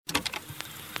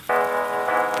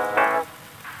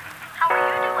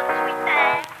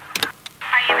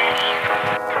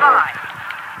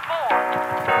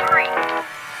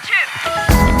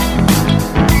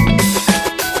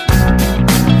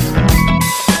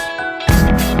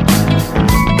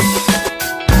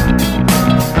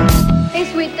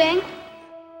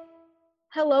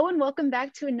welcome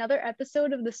back to another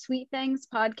episode of the Sweet Things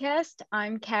podcast.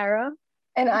 I'm Kara.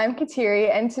 And I'm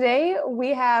Kateri, and today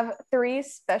we have three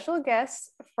special guests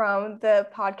from the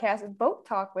podcast Boat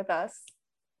Talk with us.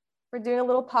 We're doing a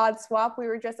little pod swap. We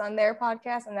were just on their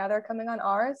podcast, and now they're coming on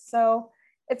ours, so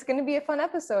it's going to be a fun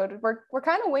episode. We're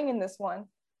kind of winging this one.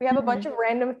 We have a bunch of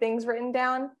random things written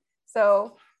down,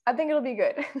 so I think it'll be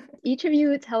good. Each of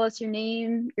you tell us your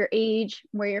name, your age,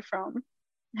 where you're from,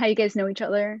 how you guys know each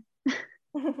other,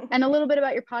 and a little bit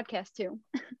about your podcast too.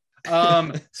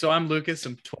 So I'm Lucas.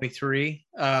 I'm 23.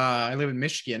 I live in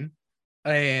Michigan,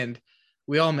 and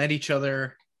we all met each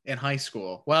other in high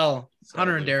school. Well,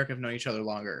 Hunter and Derek have known each other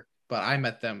longer, but I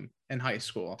met them in high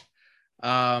school.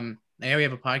 And we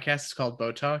have a podcast. It's called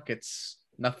Boat Talk. It's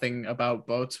nothing about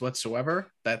boats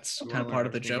whatsoever. That's kind of part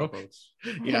of the joke.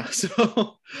 Yeah.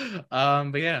 So,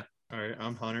 but yeah. All right.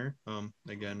 I'm Hunter.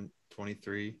 Again,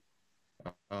 23.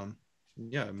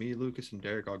 Yeah, me, Lucas, and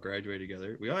Derek all graduated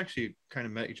together. We all actually kind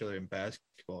of met each other in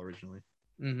basketball originally.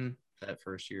 Mm-hmm. That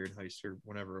first year in high school,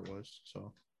 whenever it was.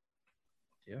 So,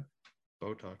 yeah,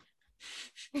 Boat Talk.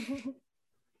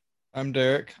 I'm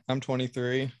Derek. I'm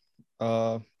 23.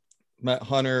 Met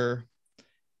Hunter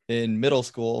in middle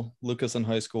school, Lucas in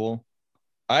high school.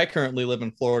 I currently live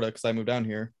in Florida because I moved down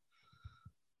here.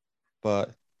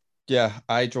 But yeah,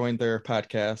 I joined their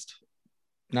podcast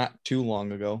not too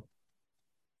long ago.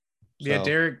 Yeah, So,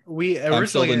 Derek, I'm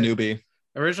still the newbie.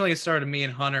 Originally it started me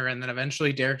and Hunter, and then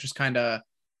eventually Derek just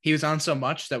he was on so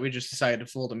much that we just decided to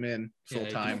fold him in full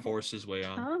time. He forced his way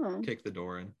on. Oh. Kick the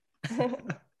door in.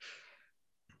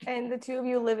 And the two of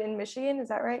you live in Michigan, is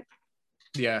that right?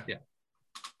 Yeah.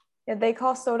 Yeah, they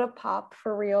call soda pop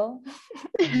for real.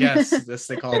 Yes, this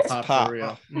they call it It's pop pop. for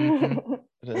real. Mm-hmm.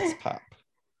 It is pop.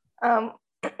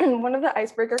 One of the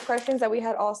icebreaker questions that we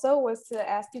had also was to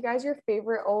ask you guys your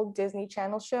favorite old Disney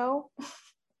Channel show.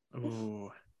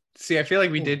 Ooh. See, I feel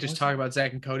like we did just talk about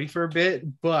Zach and Cody for a bit,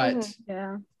 but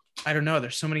Yeah. I don't know.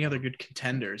 There's so many other good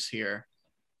contenders here.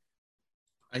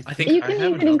 I think You can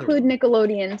even include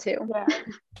Nickelodeon too. Yeah.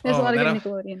 There's a lot of good that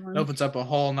Nickelodeon ones. opens up a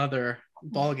whole nother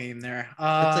ball game there. It's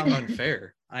like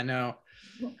unfair. I know.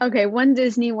 Okay, one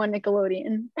Disney, one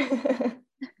Nickelodeon.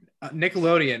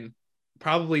 Nickelodeon,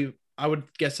 probably, I would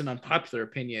guess an unpopular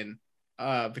opinion.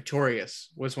 Victorious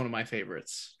was one of my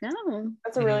favorites. No.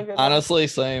 That's a really good one. Honestly,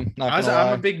 same. Not gonna I'm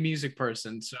lie. a big music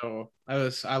person, so I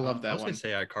love I that was one. gonna say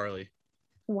iCarly.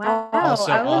 Wow.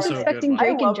 Also- I was also a good expecting one. I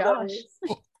Drake and love Josh.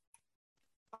 those.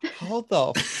 Hold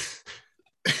the.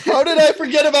 How did I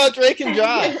forget about Drake and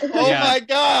Josh? Oh Yeah. my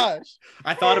gosh.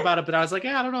 I thought about it, but I was like,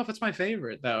 yeah, I don't know if it's my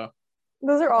favorite though.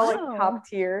 Those are all Wow. like top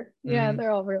tier. Yeah, Mhm.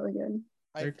 they're all really good.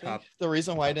 I They're think top- the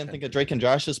reason why I top didn't 10. think of Drake and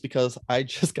Josh is because I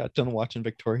just got done watching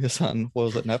Victorious on, what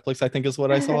was it, Netflix, I think is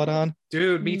what I saw it on.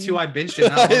 Dude, me too. I binged it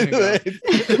not long ago.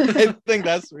 I think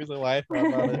that's the reason why I thought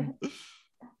about it.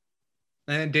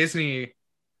 And Disney,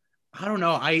 I don't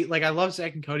know. I love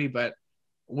Zack and Cody, but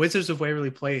Wizards of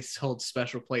Waverly Place holds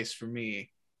special place for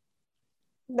me.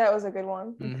 That was a good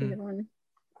one. That's a Mhm. good one.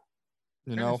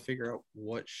 You Trying know, to figure out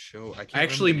what show. I can't I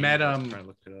actually remember the met, name, I was trying to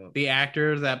look it up. The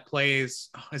actor that plays,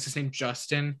 is his name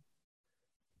Justin?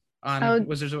 On Oh,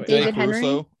 Wizards of David Jake Henry?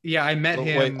 Russo. Yeah, I met Oh,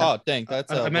 him. wait, oh dang, that's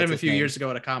I met him what's a his few name? years ago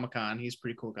at a Comic-Con. He's a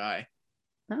pretty cool guy.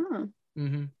 Oh.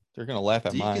 Mm-hmm. They're gonna laugh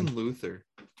at Zeke mine. and Luther.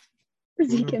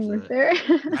 Zeke and knows that? Luther.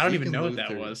 I don't Zeke even and know what that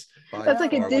Luther was. by That's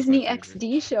like far a was my Disney favorite.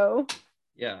 XD show.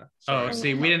 Yeah. Oh, sorry.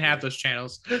 see, we didn't have those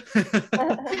channels.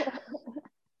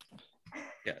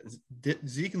 Yeah,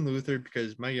 Zeke and Luther,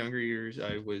 because my younger years,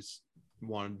 I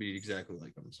wanted to be exactly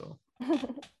like them. So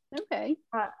Okay.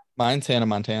 Mine's Hannah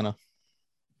Montana.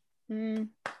 Mm.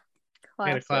 I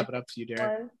gotta clap Classic. it up to you,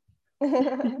 Derek.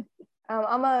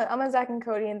 I'm a Zach and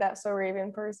Cody and That's So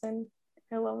Raven person.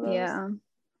 I love those. Yeah,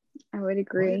 I would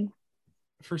agree.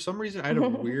 for some reason, I had a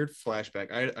weird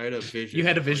flashback. I had a vision. You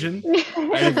had a vision?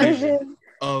 I had a vision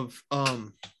of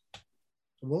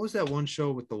what was that one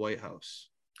show with the White House?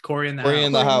 Corey in the Corey House.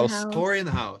 in the house. Corey in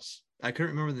the House. I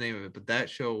couldn't remember the name of it, but that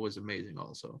show was amazing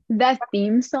also. That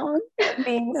theme song.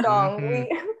 Theme song. Mhm.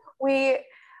 We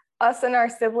us and our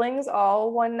siblings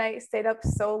all one night stayed up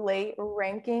so late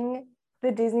ranking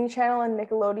the Disney Channel and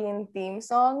Nickelodeon theme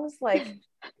songs. Like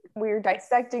we were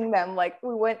dissecting them. Like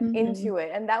we went Mhm. into it,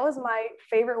 and that was my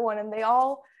favorite one. And they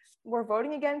all were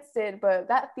voting against it, but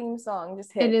that theme song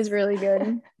just hits. It is really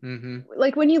good. Mm-hmm.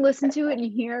 Like when you listen to it and you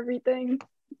hear everything,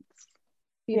 it's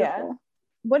beautiful. Yeah.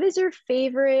 What is your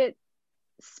favorite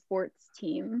sports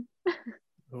team?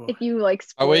 If you like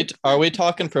Are we sports,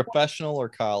 talking professional or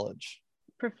college?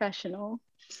 professional.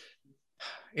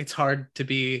 It's hard to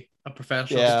be a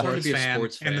professional Yeah. sports To be a fan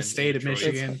sports in the fan state in of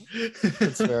Detroit. Michigan.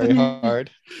 It's very hard.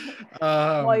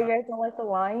 Why you guys don't like the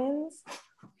Lions?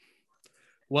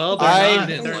 Well, they're I- not.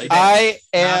 didn't They're, like they- I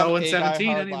am not a 0-17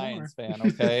 diehard anymore. Lions fan.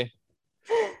 Okay,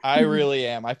 I really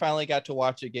am. I finally got to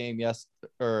watch a game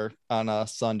on a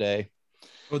Sunday.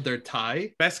 Oh, their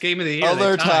tie. Best game of the year. Oh, they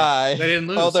their tied. tie. They didn't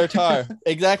lose. Oh, their tie.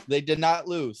 Exactly. They did not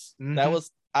lose. Mhm.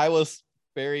 I was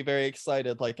very, very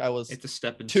excited. Like I was It's a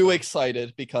step in. too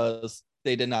excited because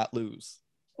they did not lose.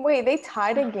 Wait, they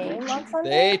tied a game on Sunday?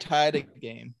 They tied a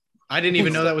game. I didn't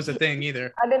even know that was a thing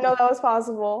either. I didn't know that was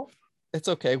possible. It's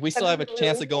okay. We still That's have a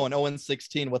chance of going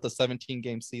 0-16 with a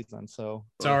 17-game season. So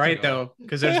It's all right though,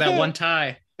 because there's that one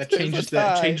tie that There's a changes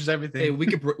tie. everything. Hey, we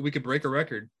could break a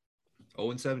record.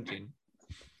 0-17.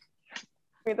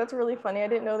 Wait, that's really funny. I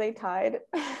didn't know they tied.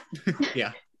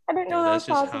 Yeah. I didn't know that was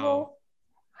that's just possible.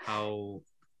 How?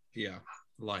 Yeah,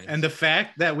 Lions. And the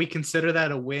fact that we consider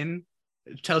that a win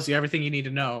tells you everything you need to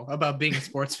know about being a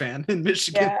sports fan in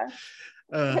Michigan.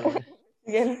 Yeah.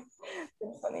 Again,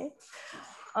 it's funny.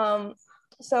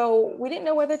 So we didn't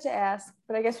know whether to ask,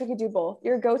 but I guess we could do both.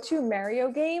 Your go-to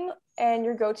Mario game and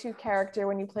your go-to character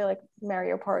when you play like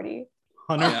Mario Party.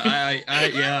 Hunter,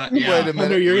 yeah. Wait a minute.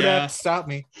 Hunter, you're gonna Yeah. have to stop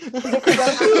me. Wait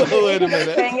a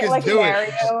minute. Saying it Just like do it.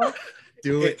 Mario.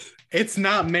 Do it. It's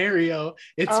not Mario.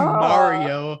 It's Oh.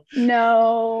 Mario.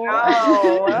 No.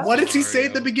 No. What does he say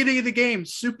at the Mario. beginning of the game?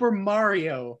 Super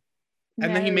Mario.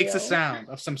 And then he makes a Mario. sound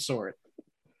of some sort.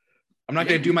 I'm not Yeah,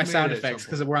 going to do you my made sound it at effects some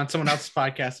because we're on someone else's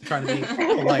podcast. I'm trying to be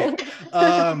polite.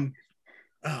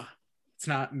 It's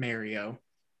not Mario.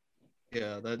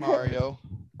 Yeah, that Mario.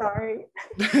 Sorry.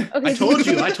 I told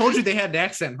you they had an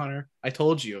accent, Hunter. I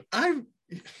told you.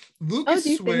 Lucas do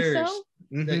you think swears so?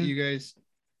 that Mhm. you guys.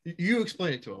 You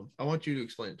explain it to him. I want you to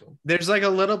explain it to him. There's like a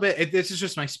little bit. This is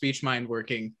just my speech mind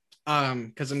working.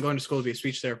 Because I'm going to school to be a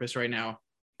speech therapist right now,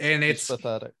 and It's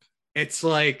pathetic. it's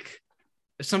like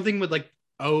something with like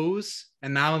O's,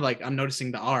 and now like I'm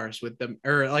noticing the R's with them,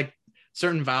 or like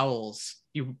certain vowels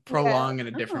you prolong in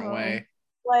a different Oh. way.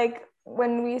 Like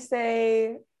when we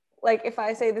say, like if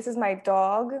I say this is my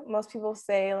dog, most people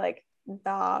say like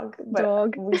dog, but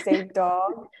Dog. we say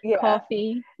dog. Yeah.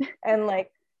 Coffee. And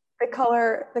like the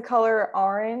color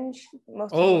orange,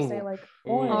 most people say like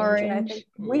orange. And I think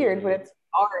weird, but it's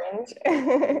orange.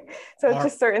 So it's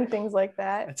just certain things like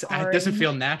that. It doesn't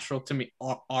feel natural to me.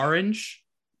 Orange,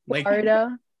 like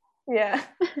Florida. Yeah.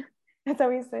 That's how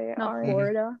we say it. Not Orange.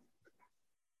 Florida.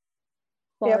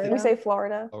 Yeah, we say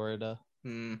Florida. Florida.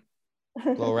 mm,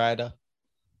 Florida.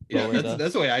 Yeah, Florida.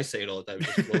 that's the way I say it all the time.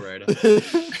 Just Florida.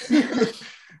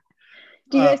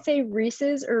 Do you guys say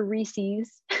Reese's or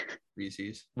Reese's?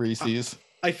 Reese's. Reese's.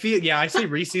 I feel I say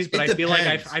Reese's, but It I feel like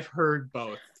depends. I've heard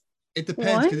both. It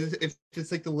depends What? because if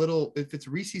it's like if it's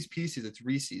Reese's Pieces, it's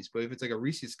Reese's. But if it's like a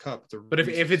Reese's cup, it's a But if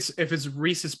Reese's. it's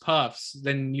Reese's Puffs,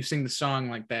 then you sing the song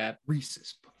like that.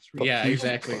 Reese's Puffs. Yeah, Reese's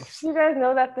exactly. Puffs. You guys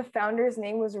know that the founder's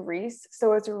name was Reese,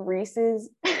 so it's Reese's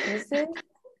Pieces.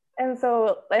 And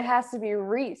so it has to be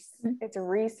Reese. It's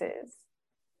Reese's.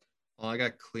 Oh, I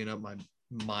gotta clean up my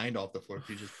mind off the floor because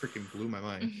you just freaking blew my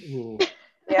mind. Ooh.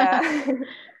 Yeah.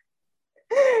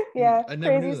 Yeah, I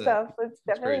never crazy knew that. stuff. It's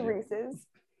That's definitely crazy. Reese's.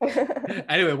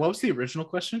 Anyway, what was the original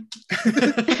question?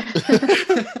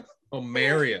 Oh,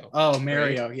 Mario. Oh,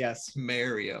 Mario. Yes.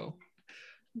 Mario.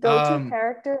 Go-to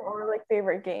character or like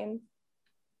favorite game?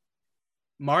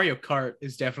 Mario Kart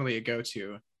is definitely a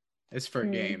go-to. It's for a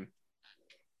Mm. game.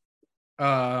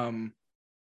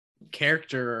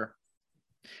 Character.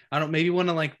 I don't. Maybe one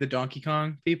of like the Donkey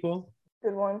Kong people.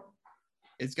 Good one.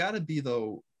 It's gotta be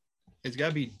though. It's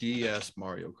gotta be DS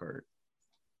Mario Kart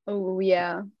Oh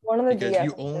yeah. One of the because DS.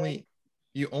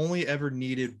 you only ever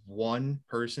needed one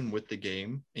person with the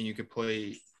game and you could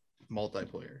play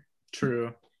multiplayer.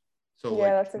 True. So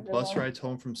Yeah, that's a like good bus one. rides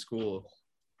home from school,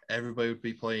 everybody would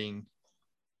be playing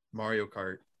Mario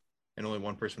Kart, and only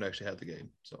one person would actually have the game.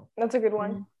 So That's a good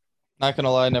one. Not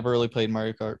gonna lie, I never really played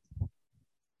Mario Kart.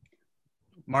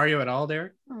 Mario at all,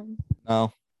 Derek?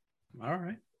 No. All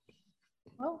right.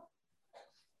 Well,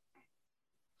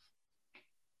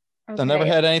 I never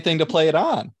had anything to play it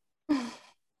on. you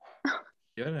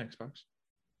had an Xbox.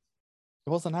 It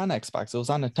wasn't on Xbox. It was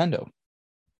on Nintendo.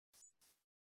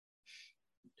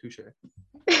 Touche.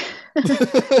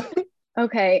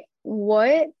 Okay.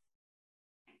 What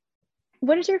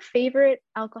is your favorite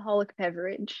alcoholic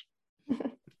beverage?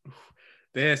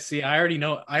 See, I already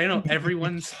know. I know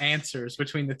everyone's answers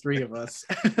between the three of us.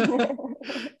 All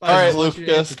right,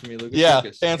 Lucas. Yeah,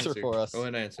 answer for us. Go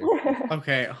ahead and answer.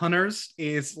 Okay, Hunter's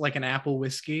is like an apple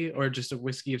whiskey or just a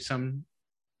whiskey of some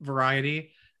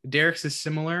variety. Derek's is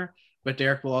similar, but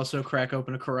Derek will also crack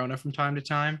open a Corona from time to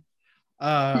time.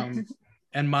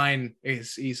 And mine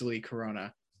is easily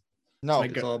Corona. No,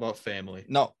 It's all about family.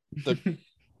 no.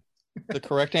 The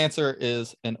correct answer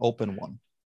is an open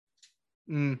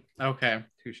one. Okay.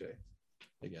 Touche.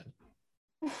 Again.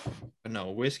 But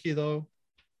no, whiskey though.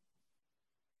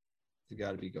 It's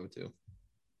got to be go-to.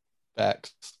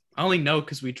 Facts. I only know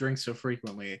because we drink so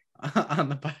frequently on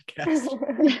the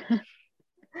podcast.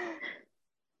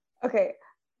 Okay.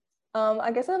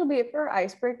 I guess that'll be it for our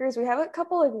icebreakers. We have a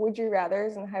couple like would you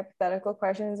rathers and hypothetical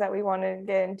questions that we want to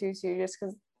get into too, just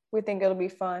because we think it'll be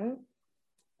fun.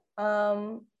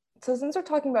 So since we're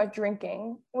talking about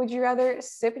drinking, would you rather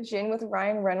sip gin with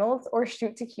Ryan Reynolds or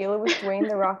shoot tequila with Dwayne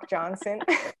The Rock Johnson?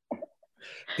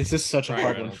 This is such a Ryan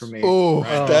hard Reynolds. one for me. Oh,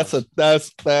 Ryan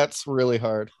that's really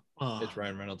hard. It's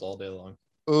Ryan Reynolds all day long.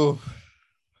 Ooh.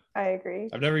 I agree.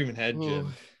 I've never even had gin,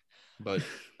 Ooh. but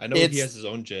I know he has his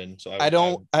own gin. So I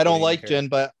don't like care. gin,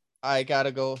 but I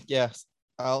gotta go. Yes,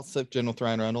 I'll sip gin with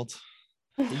Ryan Reynolds.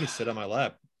 You can sit on my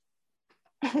lap.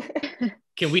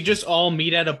 Can we just all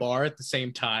meet at a bar at the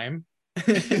same time?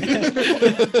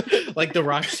 Like The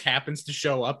Rock just happens to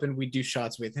show up and we do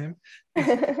shots with him.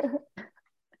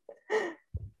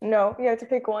 No, you have to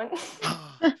pick one.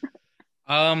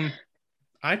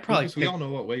 I'd probably we all know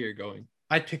what way you're going.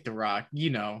 I'd pick The Rock,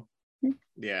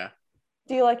 Yeah.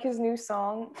 Do you like his new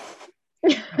song?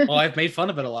 Well, I've made fun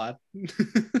of it a lot.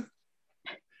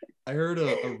 I heard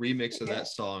a remix of that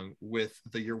song with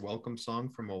the You're Welcome song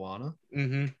from Moana.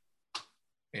 Mm-hmm.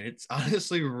 And it's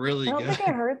honestly really I don't good. think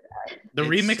I heard that.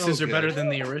 The It's remixes so are better good. than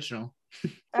the original.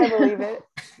 I believe it.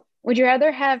 Would you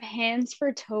rather have hands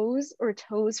for toes or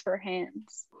toes for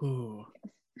hands? Ooh.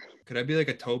 Could I be like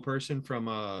a toe person from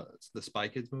the Spy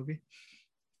Kids movie?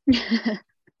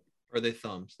 Or are they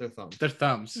thumbs? They're thumbs. They're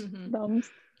thumbs. Thumbs.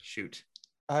 Shoot.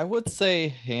 I would say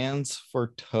hands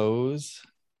for toes,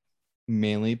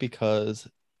 mainly because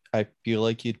I feel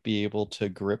like you'd be able to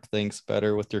grip things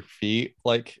better with your feet.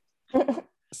 Like,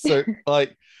 so,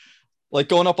 like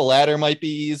going up a ladder might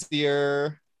be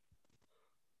easier.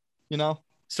 You know?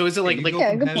 So is it like You like go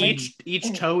from good having-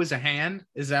 each toe is a hand?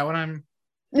 Is that what I'm?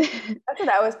 That's what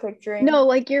I was picturing. No,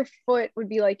 like your foot would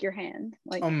be like your hand.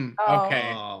 Like Oh.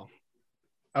 Okay. Oh,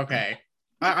 Okay.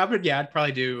 I'd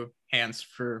probably do hands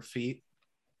for feet.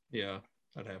 yeah,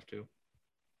 I'd have to.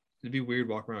 It'd be weird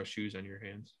walking around with shoes on your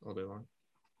hands all day long.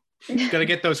 Gotta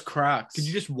get those Crocs. Could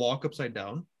you just walk upside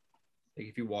down? Like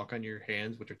if you walk on your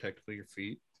hands, which are technically your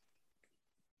feet.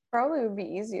 Probably would be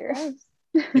easier.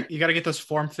 You gotta get those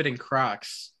form-fitting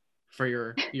Crocs for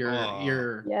your Oh.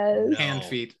 your yes. hand No.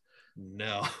 feet.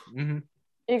 No. Mm-hmm.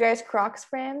 Are you guys Crocs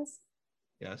fans?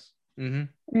 Yes.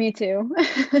 Mm-hmm. Me too.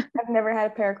 I've never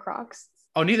had a pair of Crocs.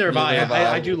 Oh, neither have I. Neither have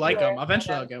I. I do like them. Yeah.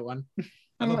 Eventually, I'll get one. I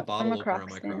have I'm a a bottle opener on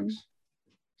Crocs my fan. Crocs.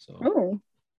 So Oh,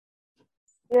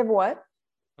 You have what?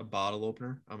 a bottle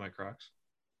opener on my Crocs.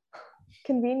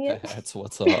 Convenient. That's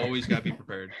what's up. Always gotta be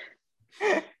prepared.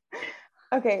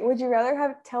 Okay, would you rather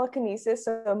have telekinesis,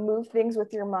 so move things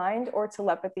with your mind, or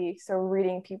telepathy, so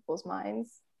reading people's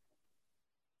minds?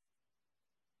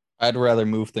 I'd rather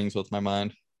move things with my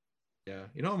mind. Yeah.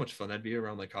 You know how much fun that'd be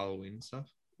around like Halloween and stuff?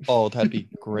 Oh, that'd be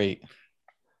great.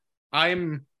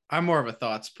 I'm more of a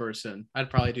thoughts person. I'd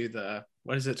probably do the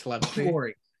what is it, telepathy?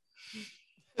 Boring.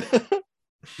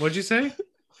 What'd you say?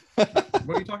 What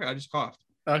are you talking? I just coughed.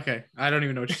 Okay, I don't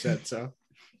even know what you said. So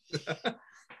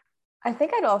I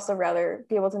think I'd also rather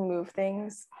be able to move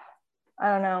things. I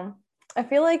don't know. I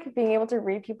feel like being able to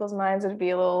read people's minds would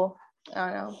be a little, I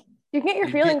don't know. You can get your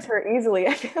You feelings get- hurt easily,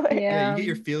 I feel like. Yeah, yeah. you get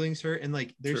your feelings hurt, and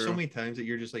like there's so True. many times that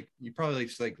you're just like you probably like,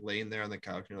 just like laying there on the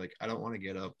couch and you're like, I don't want to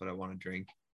get up, but I want to drink.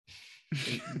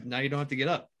 And now you don't have to get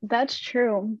up. That's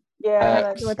true. Yeah, Facts.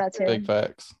 that's With that too. Big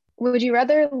facts. Would you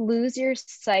rather lose your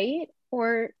sight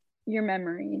or your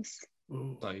memories?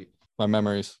 Like My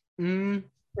memories. a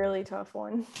really tough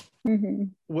one.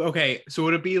 Mm-hmm. Okay, so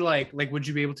would it be like would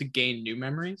you be able to gain new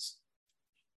memories?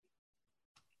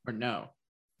 Or no?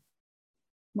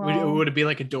 Would it be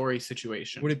like a Dory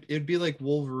situation? would it'd be like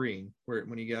Wolverine, where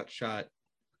when he got shot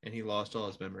and he lost all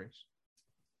his memories.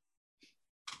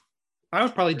 I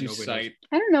would probably Or do nobody sight.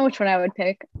 I don't know which one I would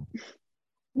pick.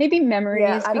 Maybe memories,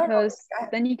 Yeah, I don't know. because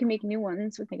then you can make new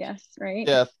ones with, I guess, right?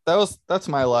 Yeah, that's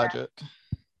my logic.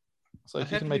 So I'd you have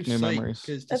can to make do new sight, memories.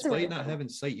 because That's a despite really not good having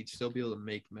sight, you'd still be able to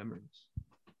make memories.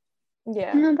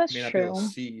 Yeah. No, that's You may not be able true. to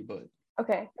see, but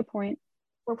Okay. Good point.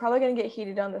 We're probably going to get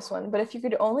heated on this one, but if you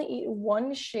could only eat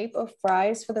one shape of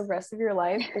fries for the rest of your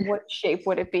life, what shape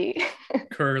would it be?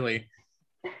 Curly.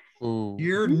 Ooh.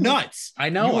 you're nuts. I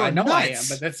know, You are I know I am, nuts.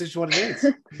 but that's just what it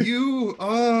is. You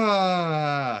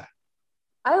I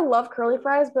love curly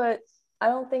fries, but I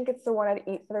don't think it's the one I'd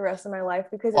eat for the rest of my life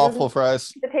because Waffle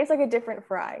fries. it tastes like a different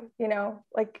fry, you know?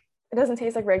 Like it doesn't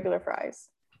taste like regular fries.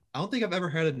 I don't think I've ever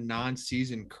had a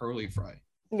non-seasoned curly fry.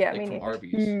 Yeah, Like me from neither.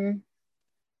 Arby's. Mm.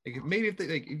 Like maybe if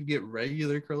if you get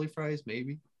regular curly fries,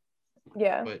 maybe.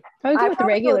 Yeah. But I would go I'd with the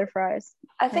probably go regular with- fries.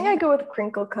 I think I'd go with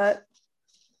crinkle cut.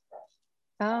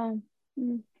 Oh.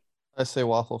 I say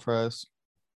waffle fries.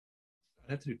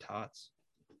 I'd have to do tots.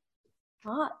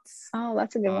 Tots. Oh,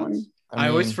 that's a good one. Tots. I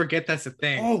always mean, forget that's a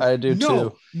thing. Oh, I do too.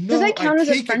 No, Does that count I as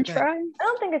a take it French back. fry? I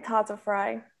don't think a tot's a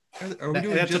fry. Are we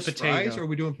doing That's a just fries potato. or are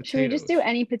we doing potatoes? Should we just do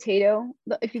any potato?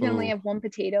 If you can only Ooh. have one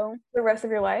potato, The rest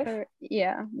of your life? or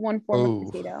yeah, one form Ooh.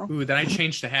 of potato. Ooh, then I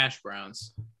changed to hash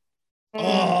browns.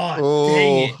 Mm. Oh,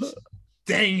 dang Oh. it.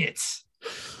 Dang it.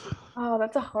 Oh,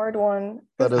 that's a hard one.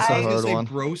 That is I a I was hard gonna say one.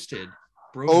 broasted.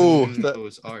 Oh, Broasted that-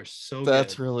 potatoes are so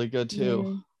That's good. really good too.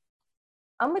 Mm.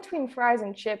 I'm between fries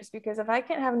and chips because if I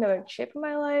can't have another chip in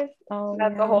my life, Oh,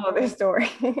 that's yeah. a whole other story.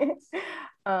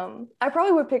 I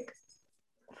probably would pick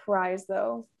fries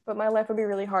though, but my life would be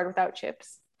really hard without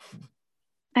chips.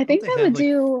 I think they I have, would like,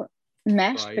 do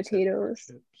mashed Fries have potatoes.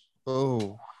 chips.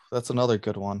 Oh, that's another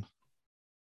good one.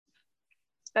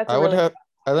 That's I would really have.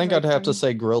 I think Really I'd have to fun.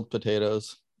 say grilled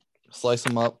potatoes. Slice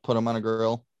them up, put them on a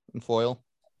grill, and foil.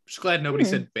 Just glad nobody Hmm.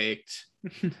 said baked.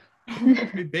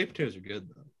 Dude, baked potatoes are good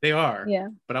though. They are, Yeah.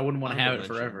 but I wouldn't want to have it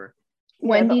Honorable forever. Yeah,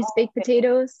 Wendy's the baked only-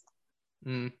 potatoes.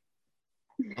 Mm.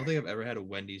 I don't think I've ever had a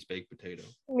Wendy's baked potato.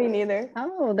 Me neither.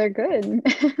 Oh, they're good.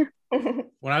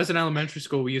 When I was in elementary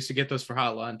school, we used to get those for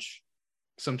hot lunch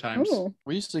sometimes. Ooh,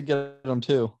 We used to get them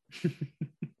too.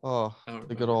 Oh, I don't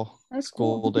the good remember. old that's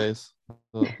school cool. days.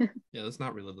 Oh. Yeah, let's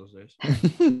not relive those days.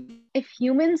 If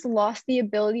humans lost the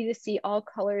ability to see all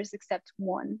colors except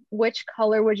one, which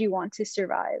color would you want to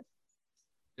survive?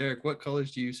 Derek, what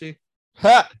colors do you see?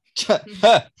 Ha! I'm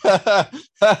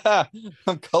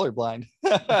colorblind.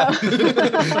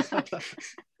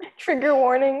 Trigger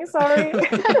warning, sorry.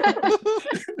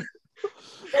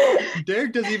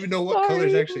 Derek doesn't even know what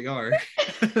colors Sorry. actually are.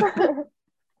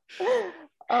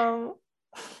 um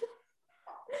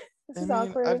this I is mean,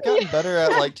 awkward. I've gotten better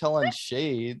at like telling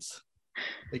do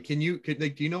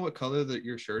You know what color that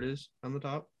your shirt is on the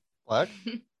top? Black,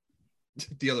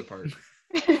 The other part,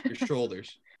 your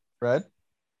shoulders. red.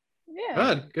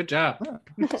 Yeah. Good job.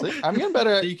 See, I'm getting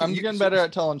better. So you can- I'm you- getting so- better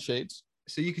at telling shades.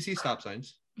 So you can see stop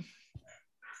signs.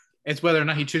 It's whether or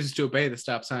not he chooses to obey the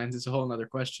stop signs. It's a whole nother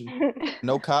question.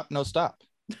 No cop, no stop.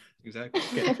 Exactly.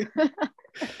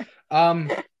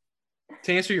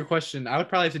 To answer your question, I would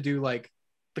probably have to do like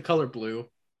the color blue.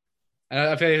 And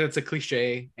I feel like that's a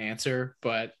cliche answer,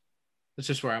 but that's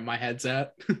just where my head's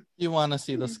at. You want to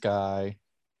see the sky.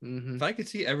 Mhm. If I could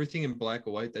see everything in black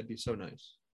and white, that'd be so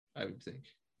nice. I would think.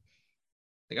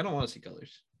 Like I don't want to see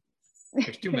colors.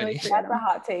 There's too many. Like, That's a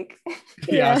hot take.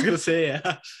 Yeah, I was gonna say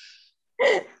yeah.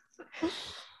 I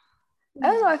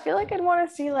don't know. I feel like I'd want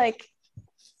to see like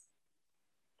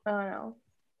I don't know.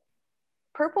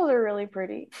 Purples are really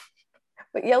pretty,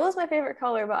 but yellow's my favorite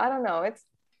color. But I don't know.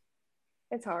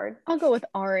 It's hard. I'll go with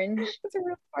orange. It's a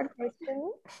really hard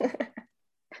question.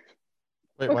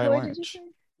 Wait, What why color did you orange? say?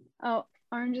 Oh,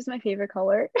 orange is my favorite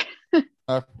color.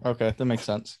 Oh, okay, that makes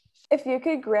sense. If you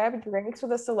could grab drinks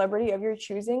with a celebrity of your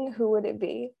choosing, who would it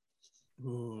be?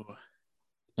 Ooh.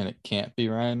 And it can't be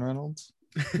Ryan Reynolds.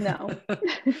 No,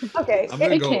 Okay, I'm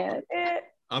gonna it go. can't.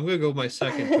 I'm gonna go with my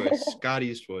second choice, Scott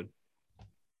Eastwood.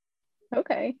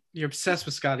 Okay. You're obsessed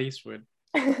with Scott Eastwood.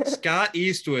 Scott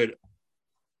Eastwood.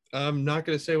 I'm not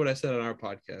gonna say what I said on our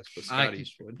podcast, but Scott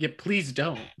Eastwood. Yeah, please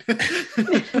don't.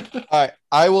 All right,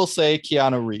 I will say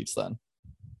Keanu Reeves then.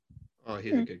 Oh,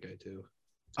 he's a good guy too.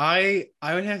 I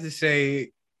would have to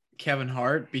say Kevin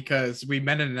Hart because we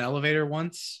met in an elevator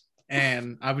once,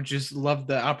 and I would just love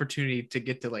the opportunity to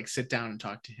get to like sit down and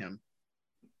talk to him.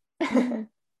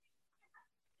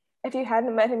 If you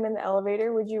hadn't met him in the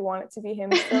elevator, would you want it to be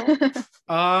him still?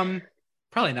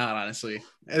 Probably not, honestly.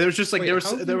 There was just like Wait, there was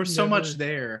how have there you was so much never-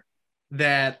 there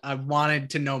that I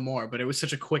wanted to know more, but it was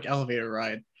such a quick elevator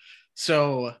ride.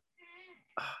 So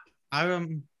I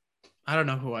don't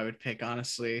know who I would pick,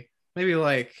 honestly. Maybe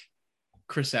like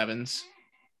Chris Evans.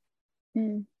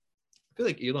 Mm. I feel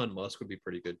like Elon Musk would be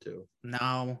pretty good too.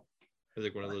 No, He's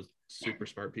like one of those super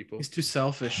smart people. he's too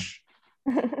selfish.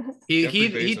 Jeffrey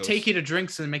He'd Bezos. take you to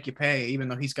drinks and make you pay, even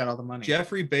though he's got all the money.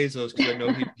 Jeffrey Bezos, because I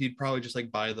know he'd probably just like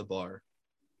buy the bar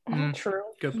Mm. True.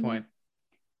 Good point.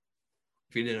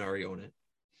 if he didn't already own it.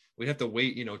 We'd have to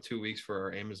wait, 2 weeks for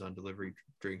our Amazon delivery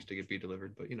drinks to be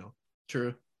delivered, but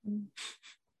True.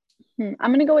 I'm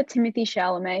gonna go with Timothy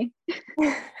Chalamet.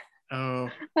 Oh,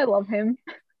 I love him.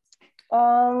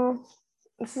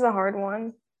 This is a hard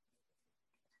one.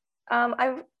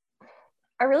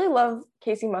 I really love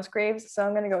Casey Musgraves, so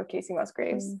I'm gonna go with Casey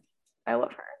Musgraves. I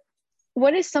love her.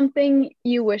 What is something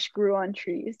you wish grew on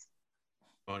trees?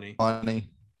 Money. Money.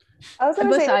 I was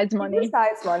gonna say Besides money.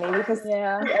 Besides money, because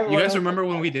Yeah. You guys remember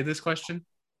when we did this question?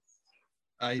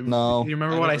 No. You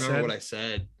remember I what don't I remember said? what I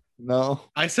said. No.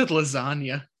 I said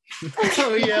lasagna.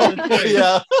 Oh yeah.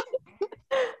 Yeah.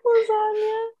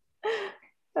 lasagna.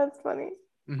 That's funny.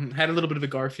 Had a little bit of a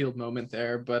Garfield moment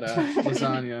there, but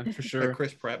lasagna for A sure.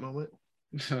 Chris Pratt moment.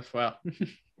 Wow.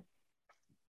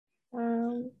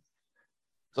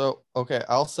 So, okay,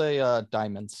 I'll say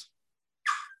diamonds.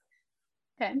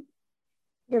 Okay.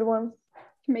 Good one.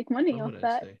 Can make money What off would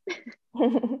I that.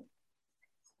 say?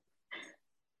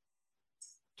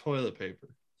 Toilet paper.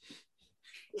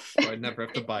 So I'd never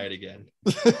have to buy it again.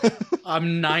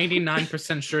 I'm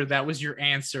 99% sure that was your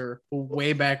answer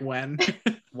way back when.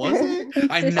 Was it?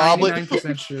 I'm Probably.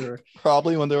 99% sure.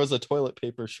 Probably when there was a toilet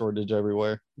paper shortage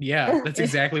everywhere. Yeah, that's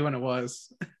exactly when it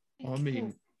was. Well, I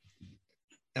mean,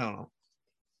 I don't know.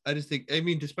 I just think,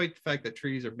 despite the fact that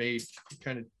trees are made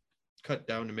kind of cut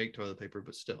down to make toilet paper,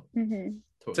 but still. Mm-hmm.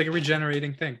 It's like a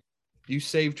regenerating thing. You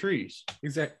save trees.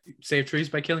 Exactly. Save trees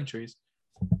by killing trees.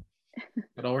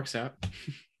 It all works out.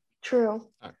 True.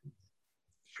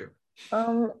 Sure.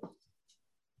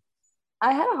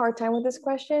 I had a hard time with this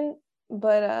question,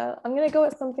 but I'm gonna go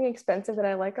with something expensive that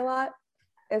I like a lot.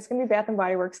 It's gonna be Bath and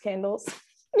Body Works candles.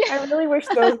 I really wish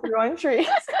those grew on trees.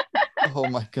 Oh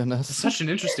my That's goodness. such an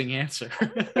interesting answer.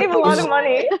 Save a lot of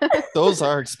money. Those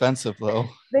are expensive though.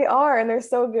 They are, and they're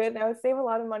so good. And I would save a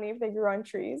lot of money if they grew on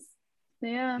trees.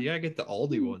 Yeah. You gotta get the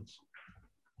Aldi ones.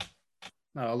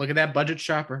 Oh, look at that budget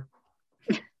shopper.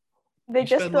 They You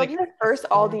just spend, built like, the first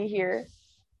Aldi here.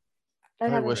 I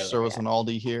haven't wish been there there was yet. an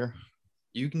Aldi here.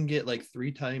 You can get like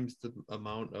 3 times the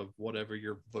amount of whatever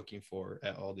you're looking for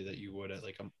at Aldi that you would at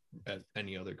at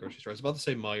any other grocery store. I was about to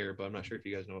say Meijer, but I'm not sure if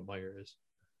you guys know what Meijer is.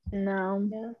 No.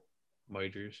 Yeah.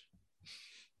 Meijers.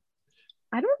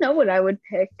 I don't know what I would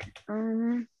pick.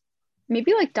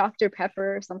 Maybe like Dr.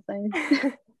 Pepper or something.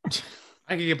 I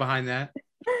can get behind that.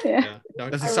 Yeah.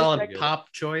 That's a I solid respect it.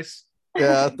 pop choice.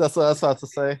 Yeah, that's what I was about to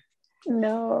say.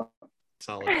 No.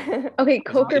 Solid. Okay, Doesn't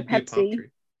Coke or need to be a pop Pepsi? tree.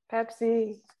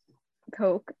 Pepsi.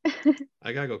 Coke.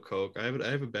 I gotta go Coke. I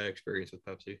have a bad experience with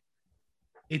Pepsi.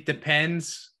 It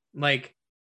depends. Like,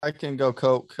 I can go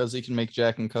Coke because you can make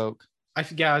Jack and Coke. I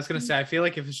was gonna say, I feel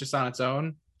like if it's just on its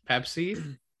own,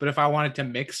 Pepsi. But if I wanted to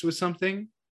mix with something,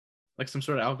 like some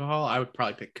sort of alcohol, I would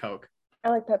probably pick Coke. I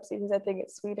like Pepsi because I think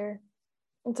it's sweeter.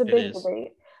 It's a It big is.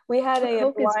 debate. We had a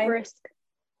Coke is blind brisk.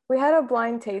 we had a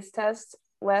blind taste test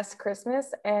last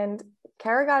Christmas, and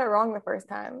Kara got it wrong the first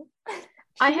time.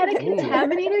 I had a Ooh.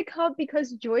 contaminated cup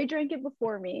because Joy drank it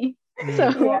before me. Mm.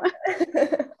 So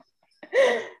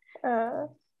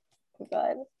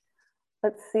God.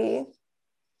 Let's see.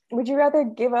 Would you rather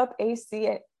give up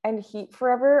AC and heat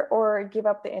forever or give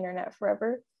up the internet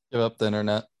forever? Give up the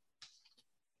internet.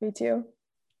 Me too.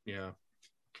 Yeah.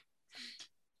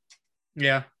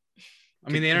 Yeah.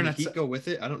 I mean, the Can internet's heat go with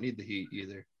it. I don't need the heat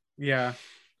either. yeah.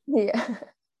 Yeah.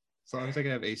 As long as I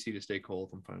can have AC to stay cold,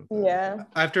 I'm fine with that. Yeah.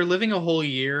 After living a whole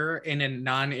year in a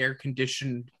non-air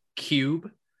conditioned cube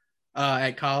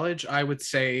at college, I would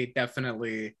say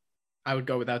definitely I would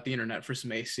go without the internet for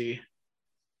some AC.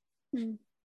 Hmm.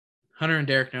 Hunter and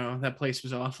Derek know that place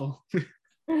was awful.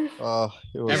 It was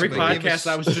Every they gave podcast us-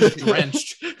 I was just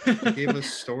drenched. They gave us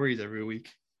stories every week.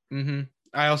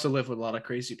 I also live with a lot of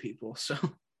crazy people, so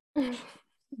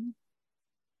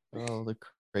Oh, the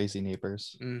crazy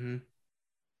neighbors.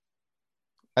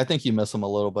 I think you miss them a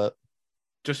little bit.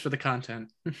 just for the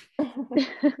content.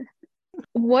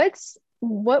 what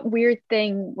weird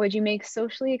thing would you make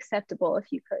socially acceptable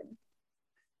if you could?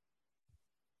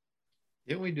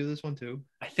 Didn't we do this one too?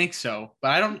 I think so,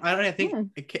 but I think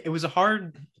it was a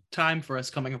hard time for us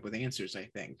coming up with answers, I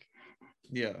think.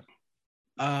 Yeah.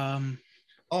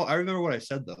 Oh, I remember what I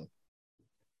said though.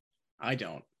 I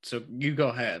don't. So you go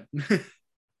ahead.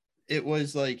 It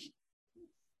was like,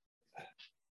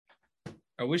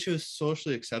 I wish it was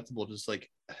socially acceptable to just like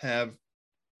have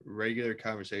regular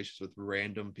conversations with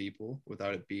random people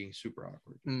without it being super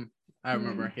awkward. I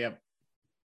remember. Yep.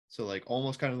 So like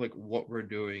almost kind of like what we're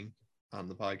doing on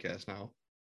the podcast now,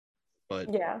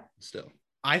 but Yeah. still.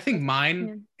 I think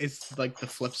mine is like the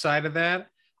flip side of that.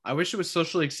 I wish it was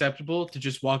socially acceptable to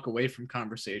just walk away from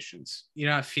conversations. You're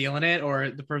not feeling it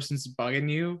or the person's bugging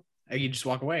you, and you just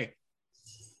walk away.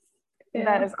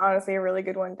 That is honestly a really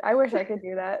good one. I wish I could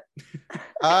do that.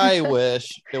 I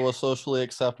wish it was socially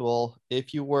acceptable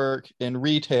if you work in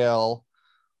retail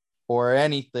or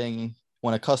anything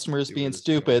when a customer is You being were the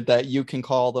stupid that you can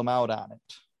call them out on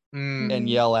it. and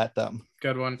yell at them.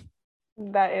 Good one.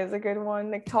 That is a good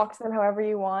one. Like, talk to them however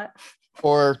you want.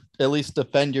 Or at least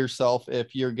defend yourself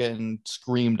if you're getting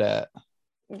screamed at.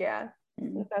 Yeah,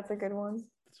 that's a good one.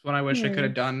 It's what I wish I could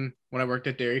have done when I worked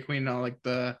at Dairy Queen. All like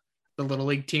the little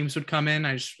league teams would come in.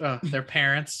 I just their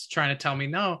parents trying to tell me,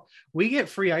 no, we get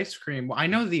free ice cream. Well, I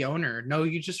know the owner. No,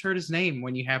 you just heard his name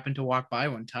when you happened to walk by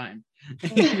one time.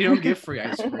 You don't get free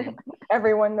ice cream.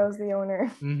 Everyone knows the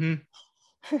owner. Mm-hmm.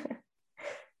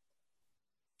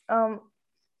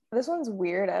 This one's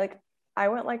weird. I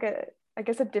went like I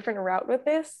guess a different route with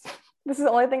this. This is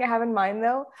the only thing I have in mind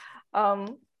though. I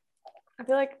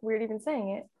feel like weird even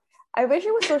saying it. I wish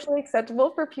it was socially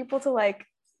acceptable for people to like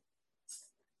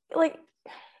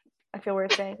I feel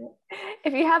weird saying it.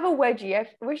 If you have a wedgie, I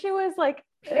wish it was like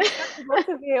acceptable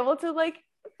to be able to like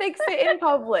fix it in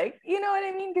public. You know what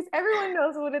I mean? Because everyone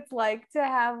knows what it's like to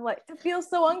have like to feel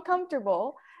so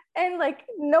uncomfortable. And like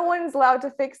no one's allowed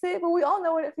to fix it, but we all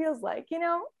know what it feels like, you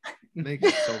know?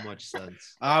 Makes so much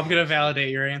sense. I'm gonna validate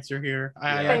your answer here.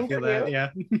 I feel that,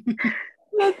 yeah.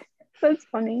 That's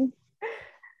funny.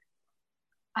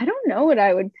 I don't know what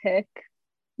I would pick.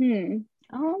 I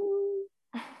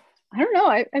don't know.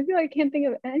 I feel like I can't think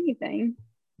of anything.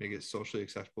 Make it socially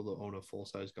acceptable to own a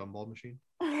full-size gumball machine.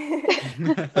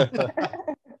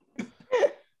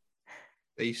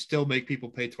 They still make people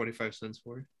pay 25 cents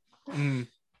for it.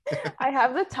 I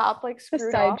have the top like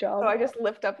screwed side off, job. so I just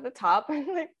lift up the top and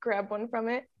like grab one from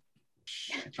it.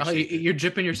 Oh, you're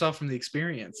gypping yourself from the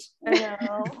experience. I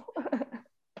know.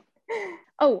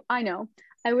 Oh, I know.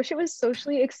 I wish it was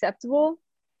socially acceptable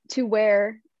to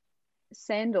wear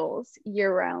sandals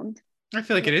year round. I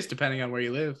feel like it is depending on where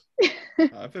you live.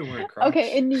 I've been wearing Crocs.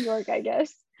 Okay, in New York, I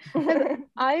guess.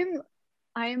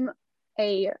 I'm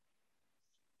a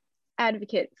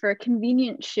advocate for a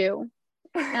convenient shoe.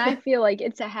 And I feel like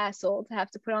it's a hassle to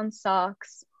have to put on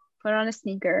socks, put on a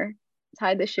sneaker,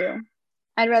 tie the shoe.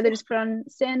 I'd rather just put on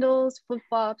sandals,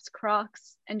 flip-flops,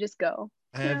 Crocs, and just go.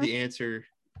 I have the answer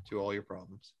to all your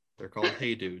problems. They're called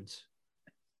Hey Dudes.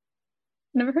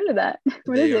 Never heard of that.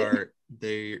 What is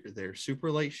it? They're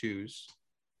super light shoes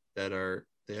they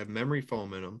have memory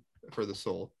foam in them for the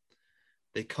sole.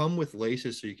 They come with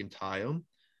laces so you can tie them,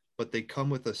 but they come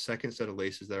with a second set of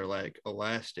laces that are like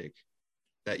elastic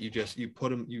that you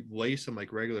lace them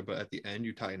like regular, but at the end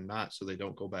you tie a knot so they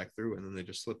don't go back through and then they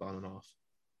just slip on and off.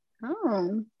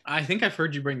 Oh. I think I've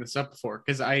heard you bring this up before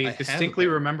because I distinctly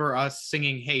remember us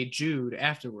singing Hey Jude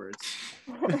afterwards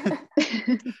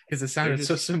because it sounded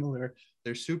so similar.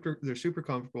 They're super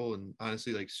comfortable and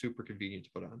honestly like super convenient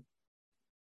to put on.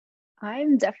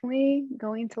 I'm definitely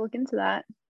going to look into that.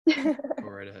 Go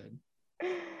right ahead.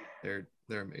 They're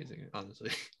amazing, honestly.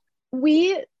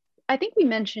 I think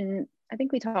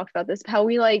we talked about this, how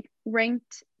we like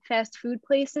ranked fast food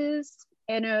places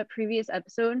in a previous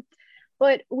episode,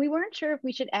 but we weren't sure if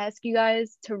we should ask you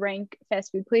guys to rank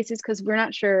fast food places because we're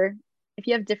not sure if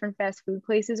you have different fast food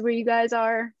places where you guys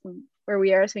are from where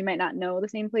we are, so we might not know the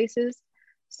same places.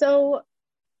 So,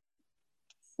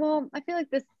 well, I feel like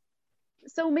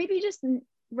so maybe just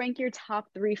rank your top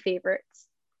 3 favorites.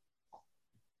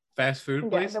 Fast food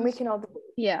places? Yeah, then we can all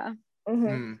Yeah.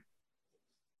 Mm-hmm.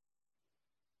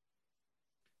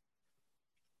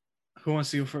 Who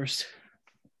wants to go first?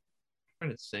 I'm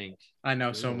trying to think. I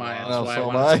know, so am I. There's That's why I so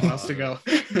wanted am I. someone else to go.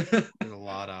 There's a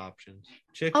lot of options.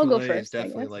 I'll go Chick-fil-A is first, I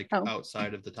definitely guess. like Oh.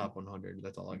 outside of the top 100.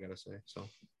 That's all I gotta say. So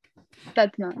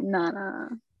That's not.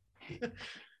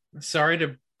 Sorry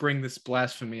to bring this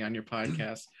blasphemy on your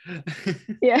podcast.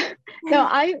 Yeah. No,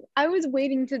 I was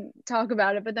waiting to talk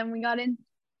about it, but then we got in.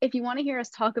 If you want to hear us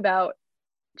talk about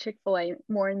Chick-fil-A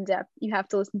more in depth, you have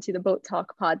to listen to the Boat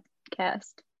Talk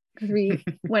podcast because we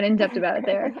went in depth about it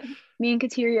there. Me and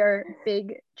Kateri are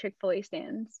big Chick-fil-A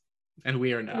stands. And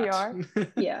we are not. We are?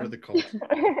 Yeah. for the cult.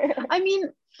 I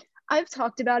mean, I've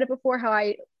talked about it before how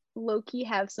I low-key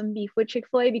have some beef with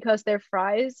Chick-fil-A because their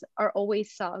fries are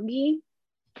always soggy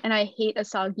and I hate a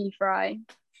soggy fry.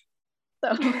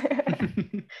 So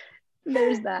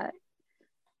there's that.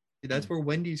 That's where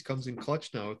Wendy's comes in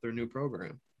clutch now with their new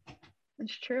program.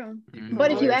 It's true. You can But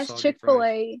buy if you their ask soggy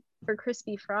Chick-fil-A for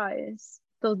crispy fries,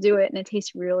 they'll do it and it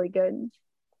tastes really good.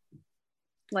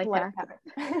 Like that.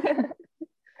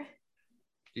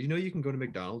 Do you know you can go to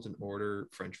McDonald's and order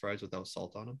French fries without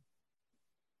salt on them?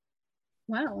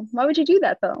 Wow. Why would you do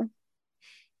that though?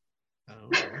 I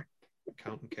don't know.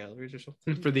 Counting calories or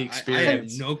something? For the I have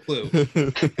experience. no clue. 'Cause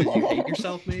you hate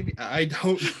yourself, maybe? I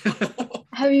don't know.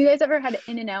 Have you guys ever had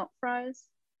In-N-Out fries?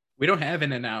 We don't have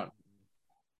In-N-Out.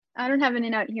 I don't have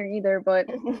In-N-Out here either, but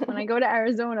when I go to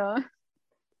Arizona,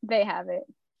 they have it.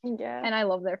 Yeah. And I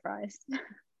love their fries.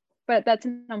 but that's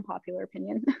an unpopular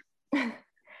opinion.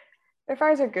 Their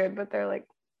fries are good, but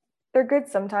they're good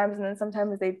sometimes, and then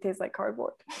sometimes they taste like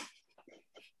cardboard.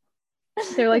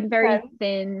 They're like very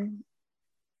thin.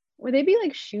 Would they be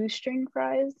like shoestring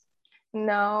fries?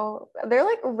 No, they're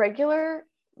like regular.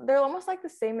 They're almost like the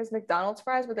same as McDonald's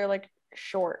fries, but they're like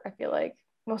short. I feel like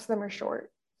most of them are short.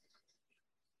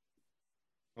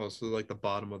 Oh, so like the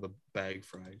bottom of the bag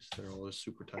fries. They're all just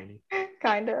super tiny.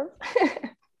 Kind of.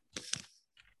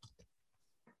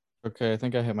 Okay, I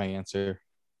think I have my answer.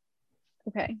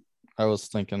 Okay. I was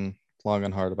thinking long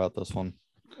and hard about this one.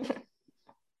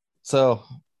 So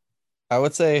I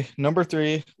would say number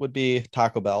 3 would be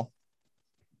Taco Bell.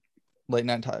 Late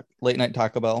night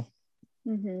Taco Bell,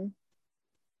 Mm-hmm.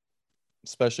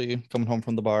 especially coming home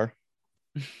from the bar.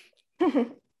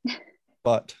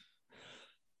 But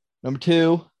number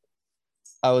 2,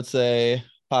 I would say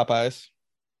Popeyes.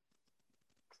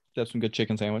 They have some good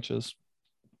chicken sandwiches.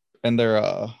 And their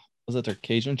was it their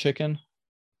Cajun chicken?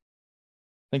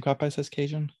 I think Popeyes has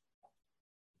Cajun.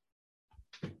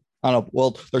 I don't know.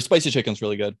 Well, their spicy chicken's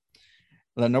really good.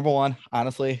 And then number 1,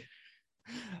 honestly,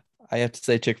 I have to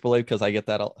say Chick-fil-A because I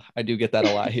do get that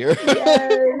a lot here.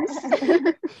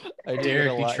 Yes. I do Derek,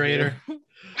 get a you lot traitor.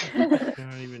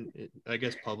 here. I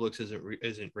guess Publix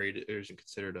isn't rated or isn't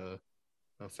considered a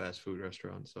fast food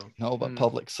restaurant. So No, but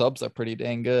Publix subs are pretty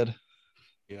dang good.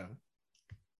 yeah.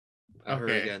 I heard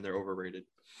Okay. again they're overrated.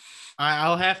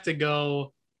 I'll have to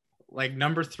go like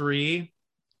number 3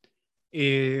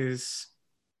 is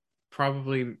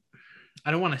probably,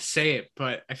 I don't want to say it,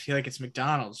 but I feel like it's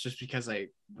McDonald's just because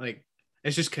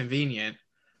it's just convenient.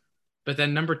 But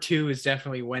then number 2 is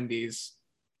definitely Wendy's.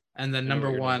 And then I know number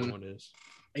what your one, number one is.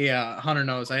 yeah, Hunter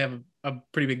knows I have a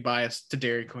pretty big bias to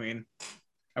Dairy Queen.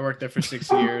 I worked there for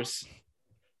 6 years.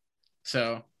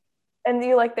 So. And do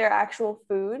you like their actual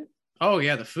food? Oh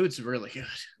yeah, the food's really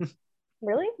good.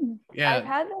 Really? Yeah. I've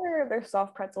had their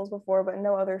soft pretzels before, but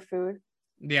no other food.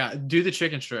 Yeah, do the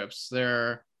chicken strips.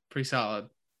 They're pretty solid.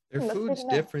 Their That's good food's to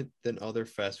know. different than other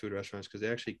fast food restaurants because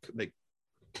they actually like,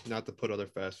 not to put other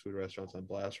fast food restaurants on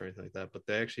blast or anything like that, but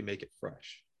they actually make it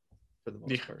fresh for the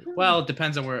most Yeah. part. Well, it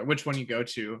depends on which one you go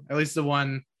to. At least the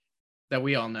one that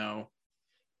we all know,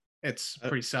 it's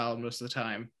pretty solid most of the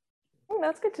time.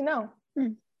 That's good to know.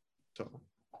 So,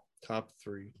 top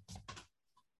 3.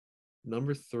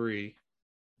 Number 3.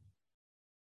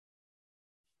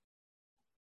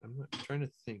 I'm trying to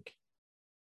think.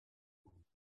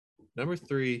 Number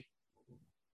 3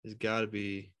 has got to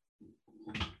be.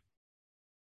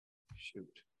 Shoot,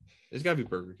 it's got to be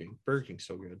Burger King. Burger King's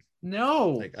so good. No,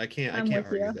 Like I can't I'm with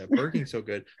argue you. that. Burger King's so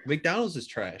good. McDonald's is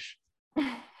trash.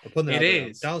 I'm putting that It out there.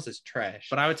 is. McDonald's is trash.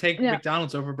 but I would take Yeah.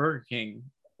 McDonald's over Burger King.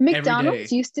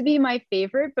 McDonald's day. used to be my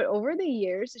favorite, but over the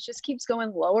years, it just keeps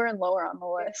going lower and lower on the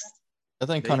list. I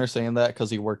think They- Hunter's saying that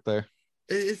because he worked there.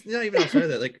 It's not even outside of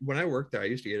that. Like when I worked there, I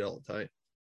used to get it all the time.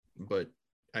 But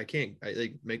I can't.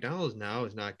 Like McDonald's now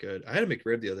is not good. I had a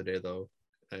McRib the other day though.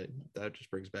 That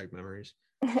just brings back memories.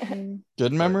 Mm.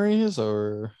 Good memories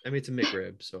or I mean, it's a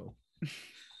McRib, so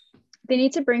They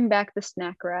need to bring back the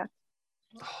snack wrap.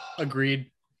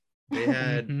 Agreed. they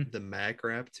had Mhm. the Mac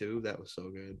wrap too. That was so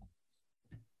good.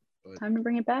 But Time to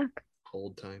bring it back.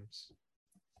 old times.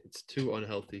 It's too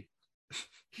unhealthy.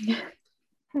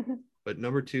 But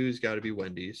number 2's got to be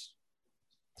Wendy's.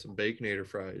 Some Baconator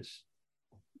fries.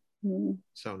 Mm.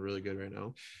 Sound really good right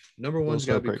now. Number 1's Those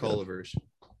got are to be pretty good. Culver's.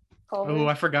 Oh,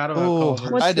 I forgot about oh,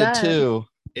 Culver's. What's I did that? too.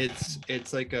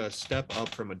 It's like a step up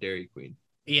from a Dairy Queen.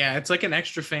 Yeah, it's like an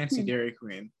extra fancy Hmm. Dairy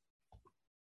Queen.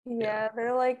 Yeah,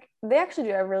 they actually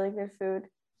do have really good food.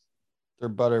 Their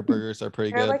butter burgers are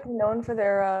pretty They're good. like known for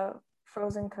their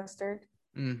frozen custard.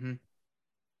 Mm-hmm.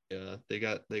 Yeah, they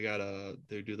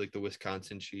do like the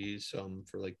Wisconsin cheese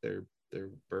for like their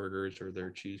burgers or their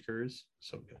cheese curds.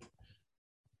 So good.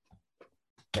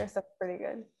 Their stuff's pretty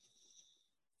good.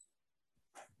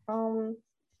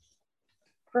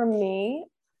 For me,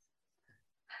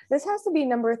 this has to be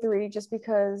number 3 just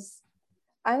because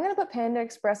I'm gonna put Panda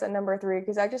Express at number 3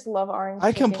 because I just love orange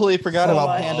I chicken completely forgot so about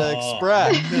much. Panda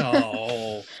Express.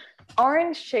 No.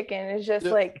 Orange chicken is just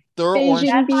Yeah. like Their Asian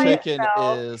orange beef. chicken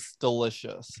Itself. is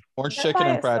delicious. Orange That chicken by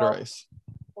and fried itself. rice.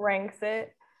 ranks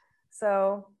it.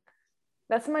 So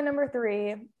that's my number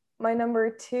 3. My number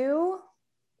 2,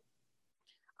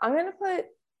 I'm gonna put,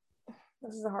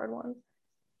 this is a hard one.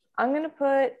 I'm gonna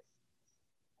put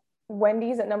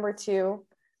Wendy's at number 2.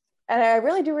 And I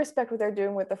really do respect what they're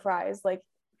doing with the fries. Like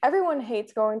everyone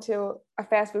hates going to a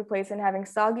fast food place and having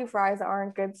soggy fries that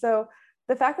aren't good. So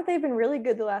the fact that they've been really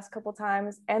good the last couple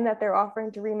times and that they're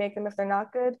offering to remake them if they're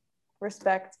not good,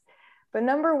 respect. But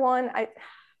number 1,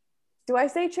 Do I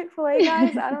say Chick-fil-A,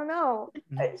 guys? I don't know.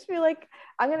 I just feel like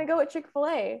I'm gonna go with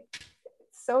Chick-fil-A.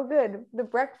 It's so good. The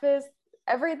breakfast,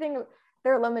 everything.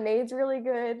 Their lemonade's really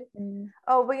good.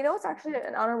 Oh, but you know what's actually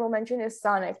an honorable mention is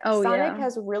Sonic. Oh, Sonic yeah.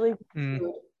 has really good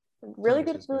food, really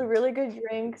good food, really good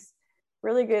drinks,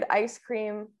 really good ice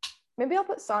cream. Maybe I'll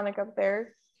put Sonic up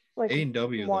there. Like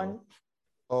A&W one.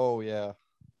 though. Oh yeah.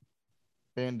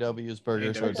 A&W's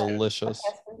burgers are A&W's good. delicious.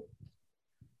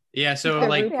 Yeah, so The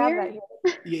like root beer?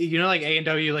 you know, like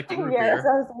A&W, like the root Yeah, that's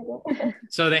beer. what I was thinking.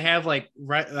 So they have like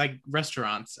like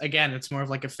restaurants. Again, it's more of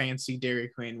like a fancy Dairy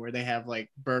Queen where they have like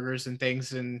burgers and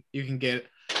things, and you can get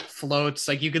floats.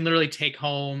 Like you can literally take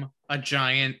home a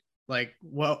giant like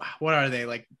what are they,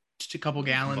 like just a couple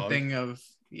gallon Mug? thing of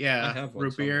I have one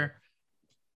root beer. somewhere.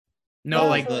 No, Yeah,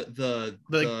 like the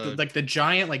the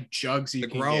giant like jugs you the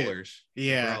can growlers. Get.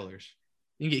 Yeah, The growlers.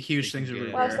 you can get huge You can things of get-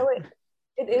 root Wow, beer. so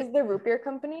it is the root beer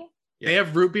company? They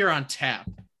have root beer on tap.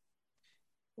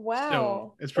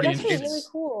 Wow. it's pretty That's interesting. really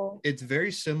cool. It's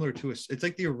very similar to us. It's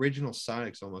like the original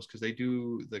Sonics almost, because they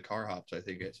do the car hops, I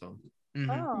think, at some, Mhm.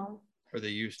 Oh. or they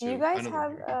used to. Do you I guys know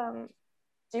have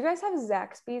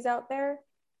Zaxby's out there?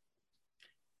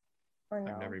 Or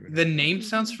no? I've never even The heard of name it.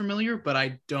 sounds familiar, but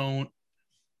I don't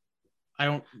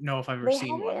know if I've ever They seen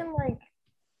have one. it in like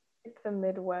the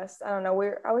Midwest. I don't know.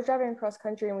 I was driving across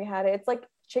country and we had it. It's like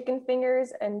chicken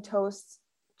fingers and toast.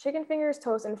 Chicken fingers,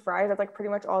 toast, and fries. That's like pretty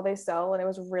much all they sell, and it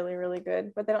was really, really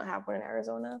good. But they don't have one in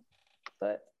Arizona.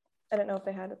 But I didn't know if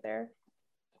they had it there.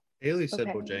 Haley said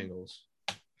Okay. Bojangles.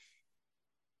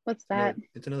 What's that?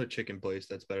 It's another chicken place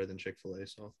that's better than Chick-fil-A.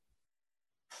 So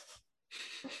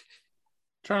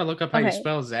Trying to look up how you Okay.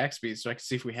 spell Zaxby's so I can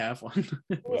see if we have one.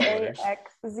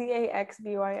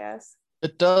 Zaxbys.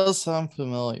 It does sound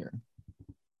familiar.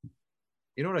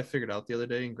 you know what I figured out the other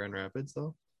day in Grand Rapids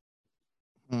though?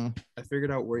 Hmm. I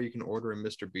figured out where you can order a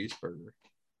Mr. Beast burger.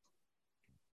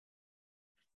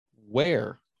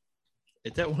 Where?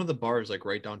 It's at one of the bars like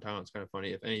right downtown. It's kind of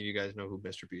funny. If any of you guys know who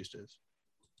Mr. Beast is,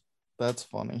 That's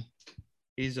funny.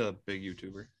 he's a big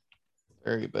YouTuber.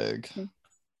 Very big. He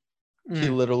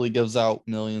Mm. literally gives out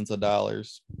millions of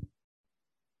dollars.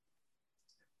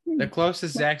 The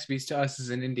closest Zaxby's to us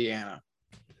is in Indiana.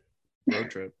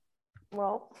 Road trip.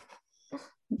 Well,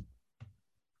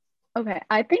 Okay,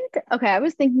 I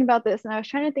was thinking about this and I was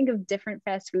trying to think of different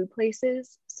fast food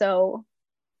places. So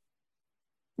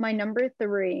my number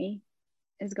 3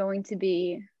 is going to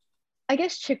be, I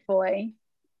guess, Chick-fil-A.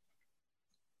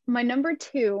 My number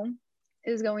 2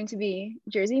 is going to be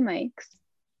Jersey Mike's.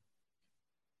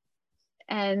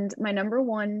 And my number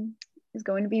 1 is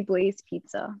going to be Blaze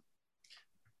Pizza.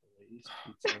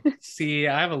 See,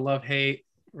 I have a love-hate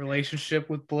relationship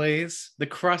with Blaze. The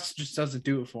crust just doesn't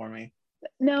do it for me.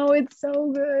 No, it's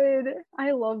so good.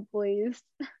 I love Blaze.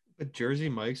 But Jersey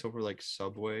Mike's over like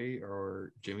Subway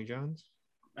or Jimmy John's.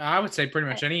 I would say pretty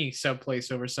much any sub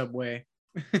place over Subway.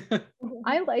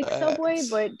 I like Subway, Facts.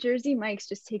 but Jersey Mike's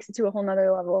just takes it to a whole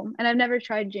nother level. And I've never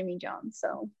tried Jimmy John's,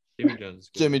 so Jimmy John's is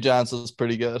good. Jimmy Johnson's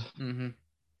pretty good. Mm-hmm.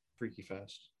 Freaky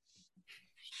fast.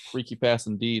 Freaky fast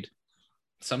indeed.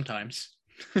 Sometimes.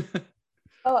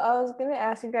 oh, I was gonna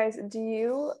ask you guys, do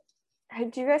you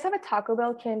guys have a Taco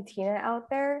Bell cantina out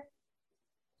there?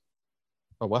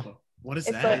 Oh what? What is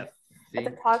It's that? like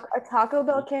it's a Taco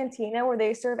Bell cantina where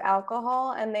they serve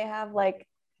alcohol and they have like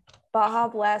Baja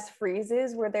Blast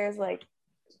freezes where there's like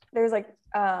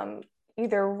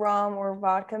either rum or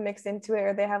vodka mixed into it,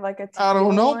 or they have like a I don't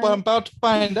tequila know, one. but I'm about to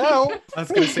find out. I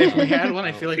was gonna say if we had one,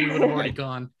 I feel like we would have already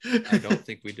gone. I don't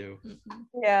think we do.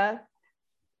 Yeah.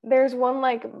 There's one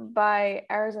like by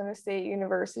Arizona State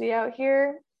University out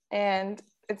here, and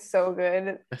it's so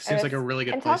good. That seems like a really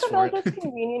good And place Taco for Bell it. just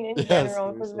convenient in Yes,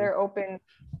 general because seriously. they're open.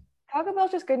 Taco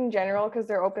Bell's just good in general because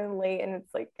they're open late and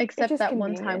it's like it's except just that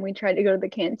one time convenient. we tried to go to the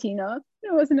cantina.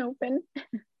 It wasn't open.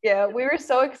 Yeah, we were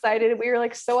so excited. We were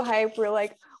like so hyped. We're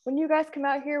like, when you guys come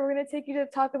out here, we're gonna take you to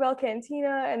Taco Bell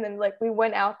Cantina. And then like we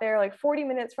went out there like 40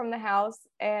 minutes from the house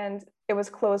and it was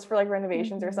closed for like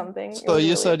renovations or Mhm. something. It So was you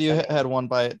really said you upsetting. had one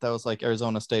by that was like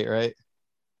Arizona State, right?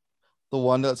 The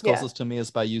one that's Yeah. closest to me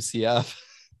is by UCF.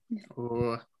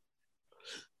 Ooh,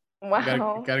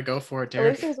 Wow. gotta go for it, At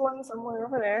least Derek. there's one somewhere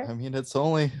over there. I mean, it's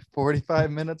only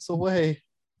 45 minutes away.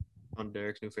 On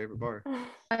Derek's new favorite bar.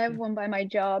 I have one by my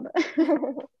job. I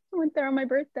went there on my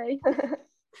birthday.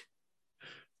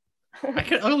 I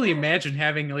can only imagine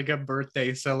having like a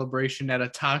birthday celebration at a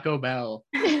Taco Bell.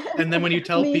 And then when you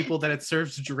tell Me- people that it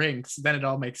serves drinks, then it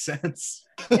all makes sense.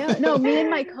 Yeah, no, me and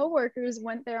my coworkers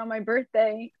went there on my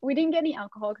birthday. We didn't get any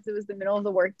alcohol because it was the middle of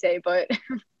the workday, but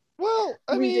Well,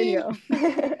 I we mean, did go.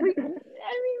 I mean,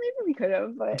 maybe we could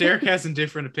have, but Derek has some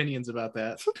different opinions about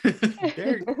that.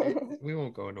 Derek, we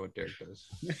won't go into what Derek does.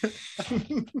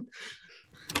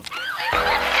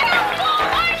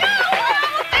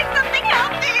 Something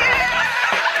healthy.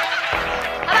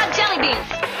 How about jelly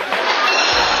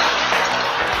beans?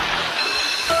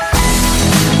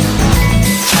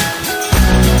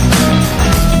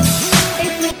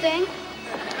 Hey, sweet thing.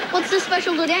 What's this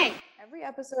special today? Every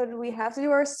episode, we have to do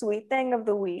our sweet thing of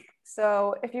the week.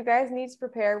 So if you guys need to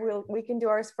prepare, we can do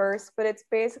ours first. But it's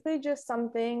basically just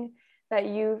something that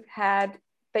you've had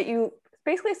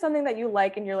basically something that you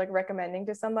like and you're like recommending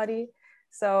to somebody.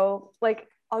 So like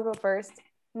I'll go first.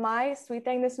 My sweet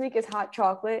thing this week is hot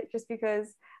chocolate, just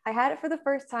because I had it for the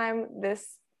first time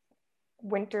this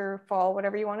winter, fall,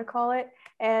 whatever you want to call it.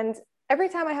 And every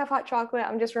time I have hot chocolate,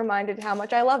 I'm just reminded how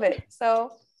much I love it.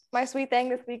 So my sweet thing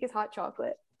this week is hot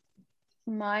chocolate.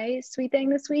 my sweet thing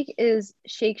this week is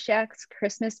Shake Shack's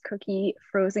Christmas cookie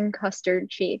frozen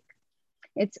custard shake.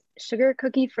 It's sugar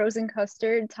cookie frozen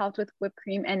custard topped with whipped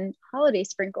cream and holiday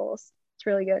sprinkles. It's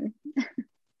really good.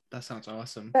 That sounds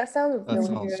awesome. That sounds That really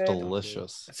sounds good.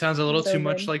 delicious. It sounds a little So too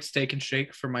much good. like Steak and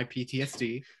Shake for my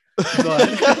PTSD. But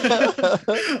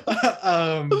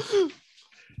oh,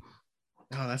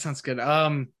 that sounds good.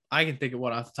 I can think of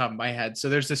one off the top of my head. So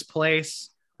there's this place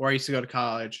where I used to go to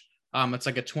college. It's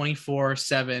like a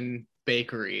 24/7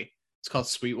 bakery. It's called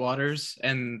Sweetwater's,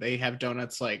 and they have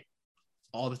donuts like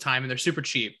all the time, and they're super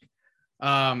cheap.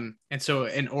 And so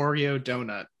an Oreo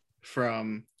donut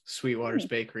from Sweetwater's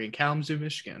Bakery in Kalamazoo,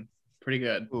 Michigan. Pretty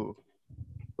good. Ooh.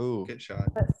 Ooh. Get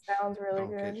shot. That sounds really Don't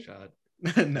good. get shot.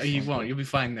 No, you won't. You'll be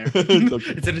fine there. It's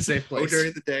okay. It's in a safe Go place.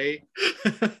 during the day.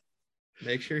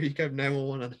 Make sure you have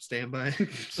 911 on standby.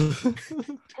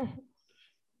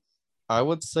 I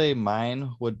would say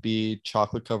mine would be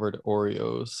chocolate covered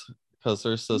Oreos, because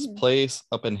there's this Mm. place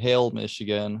up in Hale,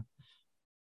 Michigan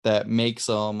that makes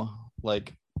them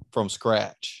like from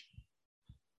scratch.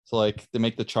 So like they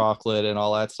make the chocolate and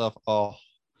all that stuff. Oh,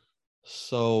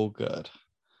 so good.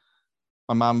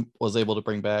 My mom was able to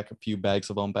bring back a few bags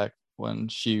of them back when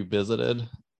she visited,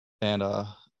 and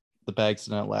the bags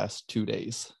didn't last 2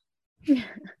 days.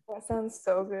 That sounds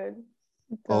so good.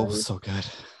 Oh, Does. so good.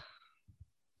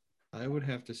 I would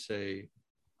have to say,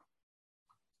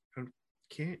 I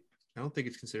don't think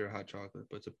it's considered hot chocolate,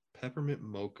 but it's a peppermint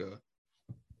mocha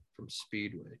from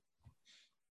Speedway.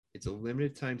 It's a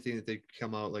limited time thing that they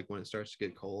come out like when it starts to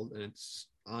get cold, and it's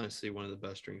honestly one of the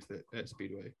best drinks at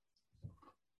Speedway.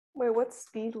 Wait, what's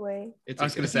Speedway? It's I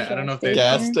was gonna say, I don't know if they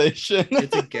Gas station.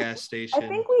 it's a gas station. I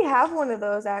think we have one of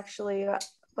those actually,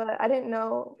 but I didn't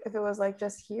know if it was like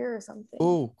just here or something.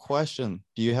 Oh, question.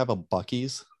 Do you have a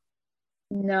Buc-ee's?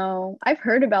 No, I've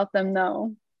heard about them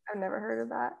though. I've never heard of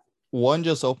that. One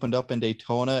just opened up in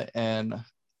Daytona, and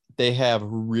they have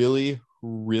really,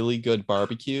 really good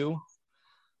barbecue.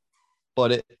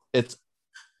 But it's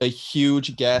a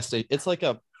huge gas station.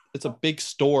 It's a big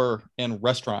store and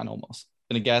restaurant almost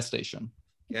in a gas station.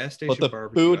 Gas station the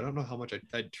barbecue. food- I don't know how much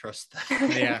I'd trust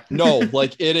that. Yeah. No,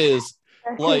 like it is.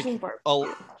 That's Like, using bar-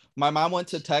 My mom went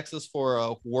to Texas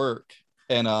for work,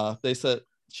 and they said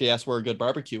she asked where a good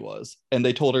barbecue was, and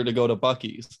they told her to go to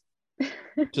Buc-ee's,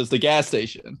 just the gas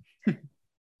station.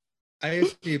 I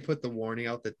just need to put the warning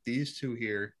out that these two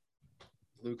here,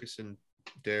 Lucas and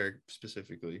Derek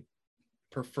specifically,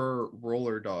 prefer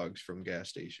roller dogs from gas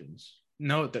stations.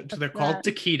 No, they're What's called that?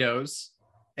 taquitos,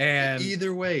 and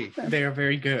Either way, they are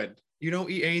very good. you don't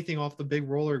eat anything off the big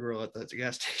roller grill at that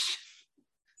gas station.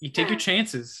 You take your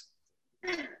chances.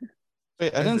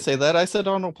 Wait, I didn't say that. I said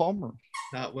Arnold Palmer.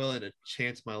 Not willing to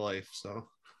chance my life, so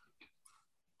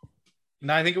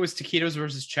No, I think it was taquitos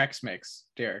versus Chex Mix,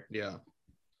 Derek. yeah.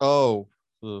 Oh,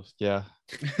 ugh, yeah,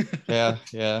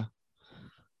 yeah.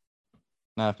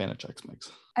 Not a fan of Chex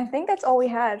Mix. I think that's all we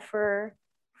had for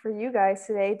you guys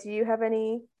today. Do you have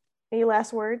any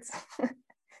last words?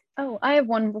 Oh, I have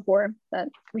one before that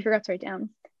we forgot to write down.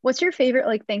 What's your favorite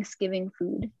like Thanksgiving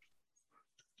food?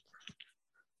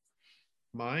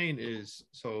 Mine is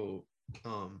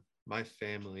my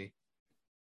family.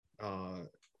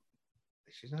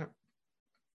 She's not.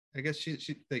 I guess she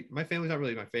like my family's not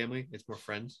really my family. It's more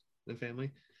friends than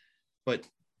family. But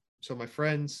so my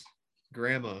friend's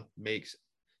grandma makes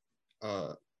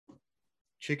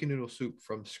chicken noodle soup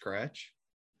from scratch.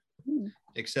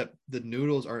 Except the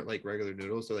noodles aren't like regular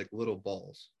noodles; they're like little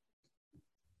balls.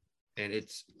 And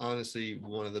it's honestly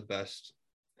one of the best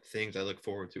things I look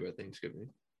forward to at Thanksgiving.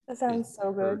 That sounds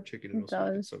so Her good. chicken noodle It soup.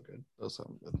 does. It's so good. Those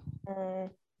sound good. Mm.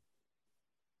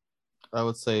 I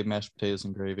would say mashed potatoes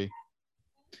and gravy,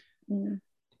 Mm.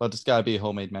 but it's gotta be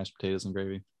homemade mashed potatoes and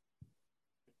gravy.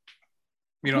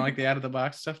 You don't like the out of the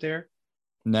box stuff, Derek?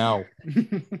 No.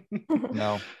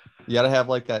 No. You gotta have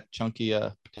like that chunky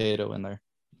potato in there.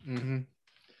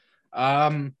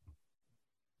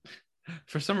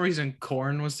 For some reason,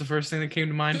 corn was the first thing that came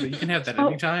to mind, but you can have that Oh,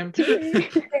 anytime.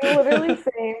 Literally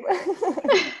same.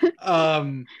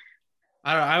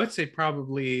 I would say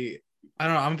probably, I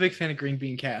don't know. I'm a big fan of green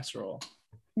bean casserole.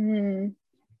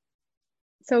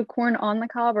 So corn on the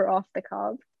cob or off the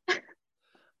cob?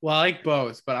 Well, I like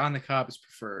both, but on the cob is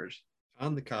preferred.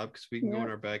 On the cob, because we can go in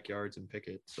our backyards and pick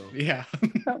it. So Yeah.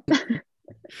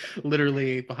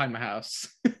 Literally behind my house.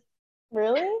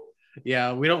 Really?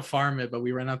 Yeah, we don't farm it, but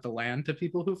we rent out the land to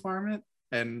people who farm it.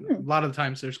 And a lot of the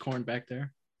times there's corn back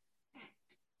there.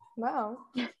 Wow.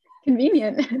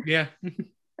 Convenient. Yeah.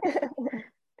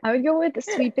 I would go with the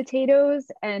sweet potatoes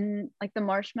and like the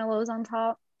marshmallows on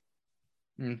top.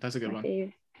 That's a good one.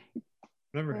 Fave.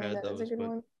 never Yeah, had that was a those, good but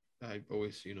one. I've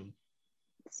always seen them.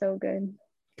 So good.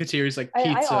 Katiri's like I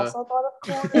pizza. also thought of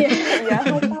corn.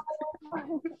 Yeah.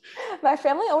 My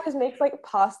family always makes like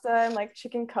pasta and like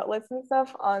chicken cutlets and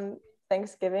stuff on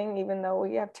Thanksgiving, even though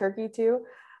we have turkey too.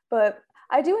 But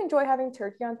I do enjoy having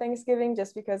turkey on Thanksgiving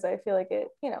just because I feel like it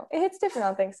hits different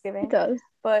on Thanksgiving. It does.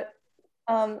 But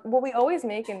what we always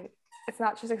make, and it's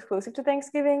not just exclusive to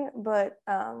Thanksgiving, but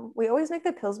we always make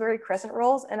the Pillsbury crescent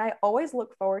rolls, and I always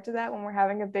look forward to that when we're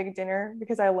having a big dinner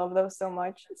because I love those so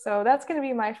much. So that's going to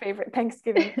be my favorite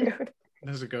Thanksgiving food.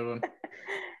 That's a good one.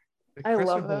 The I crescent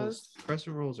love rolls- those.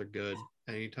 Crescent rolls are good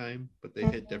anytime, but they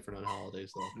hit different on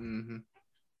holidays though.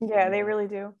 Yeah, they really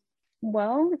do.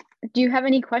 Well, do you have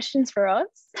any questions for us?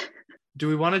 Do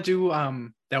we want to do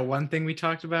that one thing we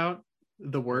talked about?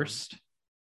 The worst?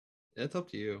 It's up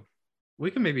to you.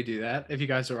 We can maybe do that if you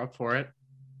guys are up for it.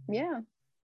 Yeah.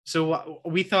 So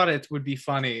we thought it would be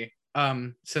funny,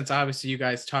 since obviously you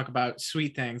guys talk about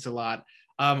sweet things a lot.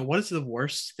 What is the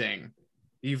worst thing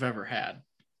you've ever had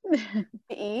To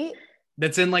eat?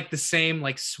 that's in like the same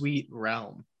like sweet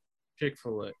realm?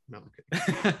 Chick-fil-A. No, I'm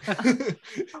kidding.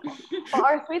 Well,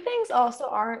 our sweet things also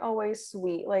aren't always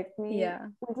sweet. Like we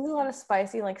do a lot of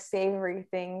spicy, like savory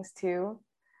things too.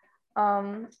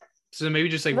 So maybe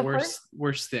just like The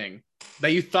worst thing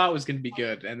that you thought was going to be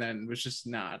good and then was just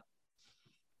not.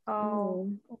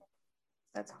 Oh,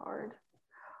 that's hard.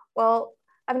 Well,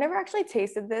 I've never actually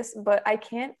tasted this, but I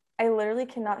literally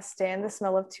cannot stand the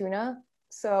smell of tuna.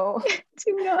 So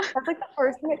Tuna. that's like the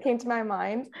first thing that came to my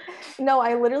mind. No,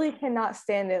 I literally cannot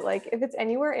stand it. Like if it's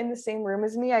anywhere in the same room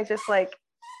as me, I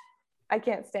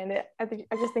can't stand it. I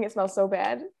just think it smells so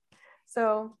bad.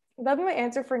 So that'll be my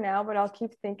answer for now, but I'll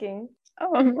keep thinking.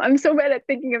 Oh, I'm so bad at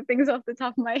thinking of things off the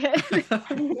top of my head.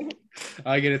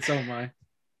 I get it, so am I.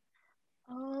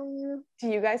 Do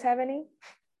you guys have any?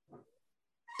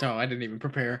 No, I didn't even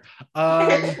prepare.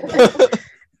 Oh,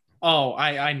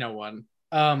 I know one.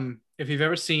 If you've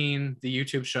ever seen the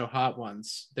YouTube show Hot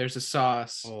Ones, there's a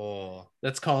sauce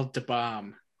that's called Da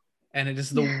Bomb, and it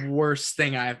is the worst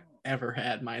thing I've ever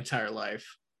had my entire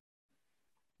life.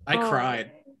 I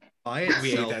cried. By We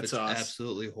ate itself, that it's sauce.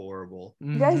 absolutely horrible.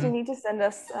 You guys, you need to send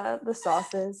us the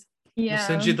sauces. Yeah. We'll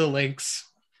send you the links.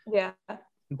 Yeah.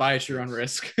 Buy at your own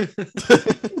risk. Okay,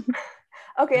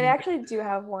 and I actually do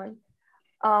have one.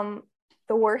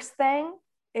 The worst thing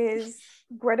is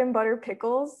bread and butter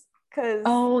pickles, because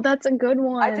that's a good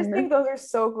one. I just think those are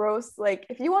so gross. Like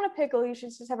if you want a pickle, you should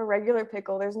just have a regular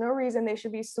pickle. There's no reason they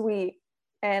should be sweet,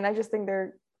 and I just think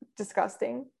they're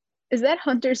disgusting. Is that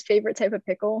Hunter's favorite type of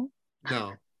pickle?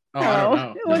 No. Oh, I don't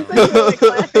know. It was like really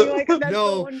laughing, like that's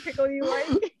No. the one pickle you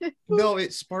like. No,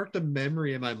 it sparked a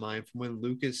memory in my mind from when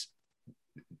Lucas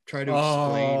tried to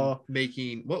explain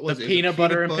making what was the it? peanut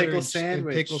butter and pickle and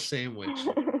sandwich. pickle sandwich.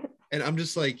 And I'm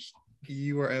just like,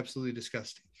 you are absolutely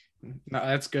disgusting. No,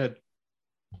 that's good.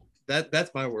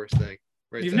 That's my worst thing.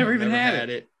 Right. You've there. never I've even had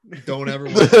it. Don't ever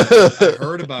want to. I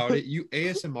heard about it. You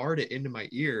ASMR'd it into my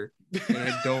ear, and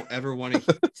I don't ever want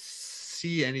to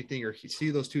see anything or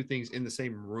see those two things in the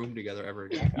same room together ever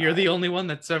again. You're the only one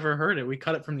that's ever heard it. We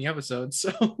cut it from the episode,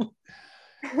 so.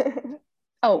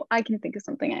 Oh, I can think of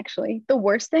something actually. The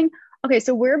worst thing. Okay,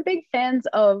 so we're big fans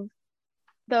of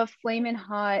the Flamin'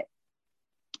 Hot,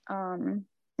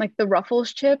 like the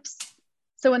Ruffles chips.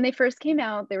 So when they first came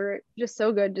out, they were just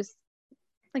so good, just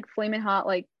like Flamin' Hot,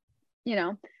 like,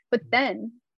 But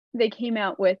then they came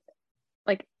out with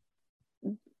like,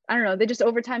 I don't know, they just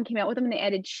over time came out with them and they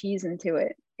added cheese into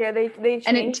it. Yeah, they changed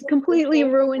and it completely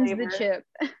ruins the flavor. chip.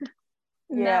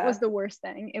 Yeah. That was the worst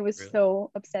thing. It was Really?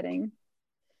 so upsetting.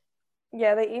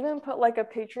 Yeah, they even put like a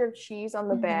picture of cheese on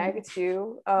the bag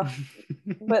too.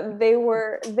 But they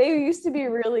used to be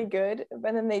really good, and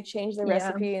then they changed the Yeah.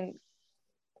 recipe and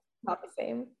not the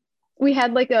same. We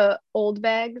had like a old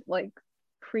bag like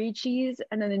pre-cheese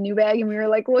and then a new bag, and we were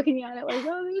like looking at it like,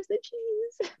 oh, there's the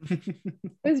cheese.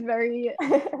 It was very,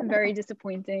 very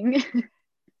disappointing. It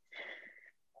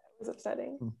was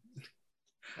upsetting.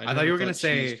 I thought never you were gonna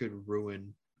say- cheese could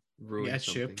ruin Yeah,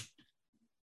 something. chip.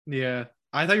 Yeah,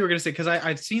 I thought you were gonna say because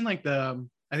I'd seen like I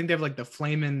think they have like the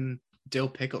flamin' dill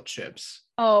pickle chips.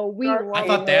 Oh, we I love I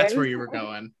thought that's where those. you were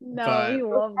going. No, but we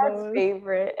love That's those.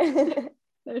 favorite.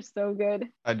 They're so good.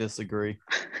 I disagree.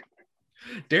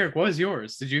 Derek, what was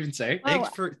yours? Did you even say? Wow. Thanks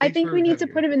for. I thanks think for we need to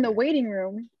having put me. him in the waiting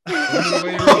room. Put him in the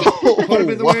waiting room. Put him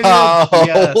in the waiting room. Wow.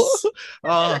 Yes.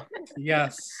 Oh,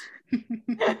 yes.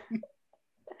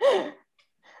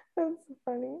 That's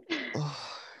funny.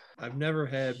 I've never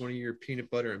had one of your peanut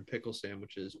butter and pickle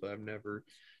sandwiches, but I've never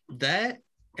that,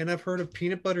 and I've heard of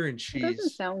peanut butter and It doesn't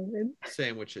cheese sound good.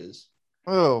 sandwiches.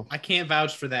 Oh, I can't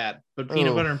vouch for that, but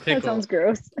peanut Oh. butter and That pickle. sounds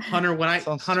gross. Hunter,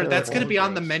 Sounds Hunter, that's terrible. gonna be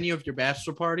on the Gross. menu of your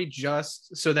bachelor party,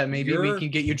 just so that maybe we You're- can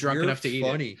get you drunk you're enough to eat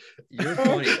it. funny. You're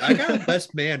funny. I got a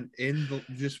best man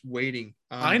just waiting.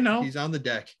 I know. He's on the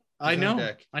deck. I He's on know.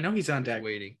 deck. I know he's on Just deck.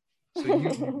 waiting. So you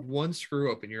one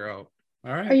screw up and you're out.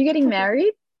 All right. Are you getting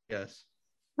married? Yes.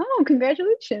 Oh,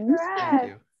 congratulations.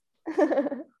 Thank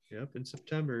Congrats. you. Yep. In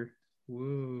September.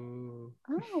 Woo.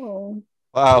 Oh,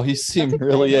 wow, he seemed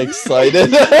really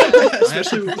exciting. excited.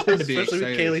 especially I have to be especially with excited or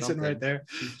Kaylee sitting something. right there.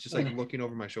 He's just like looking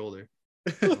over my shoulder.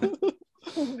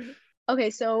 okay.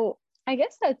 So I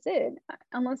guess that's it.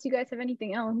 Unless you guys have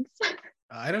anything else.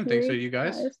 I don't think so, Really? you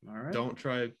guys. Guys. All right. Don't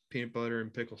try peanut butter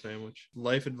and pickle sandwich.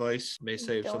 Life advice may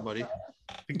save Don't somebody.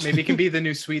 Maybe it can be the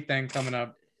new sweet thing coming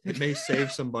up. It may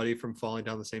save somebody from falling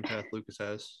down the same path Lucas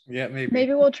has. Yeah, maybe.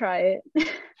 Maybe we'll try it.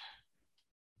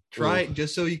 Try it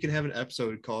just so you can have an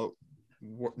episode called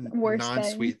Worst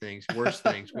non-sweet things, worst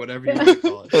things, whatever you Yeah. want to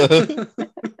call it.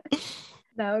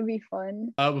 That would be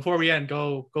fun. Before we end,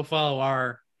 go follow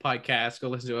our podcast. Go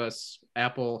listen to us,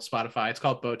 Apple, Spotify. It's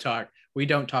called Boat Talk. We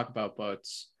don't talk about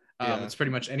boats. Yeah. It's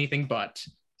pretty much anything but.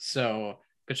 So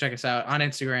go check us out on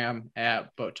Instagram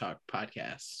at Boat Talk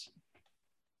Podcasts.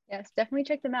 Yes, definitely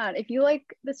check them out. If you like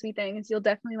the sweet things, you'll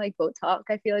definitely like Boat Talk.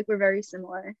 I feel like we're very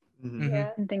similar Mhm. Mhm.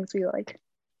 Yeah, in things we like.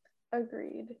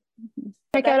 agreed.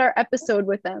 Check out our episode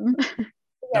with them.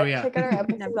 Oh, yeah. Check out our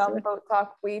episode on Episode. Boat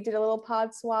Talk. We did a little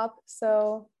pod swap.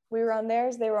 So we were on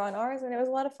theirs, they were on ours, and it was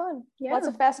a lot of fun. Yeah. Lots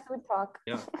of fast food talk.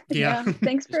 Yeah.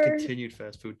 Thanks Just for continued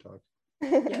fast food talk.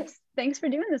 yes. Thanks for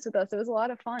doing this with us. It was a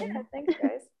lot of fun. Yeah, thanks,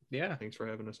 guys. Yeah. Thanks for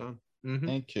having us on. Mhm.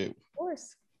 Thank you. Of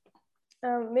course.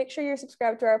 Make sure you're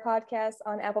subscribed to our podcast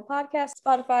on Apple Podcasts,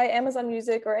 Spotify, Amazon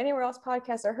Music, or anywhere else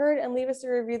podcasts are heard, and leave us a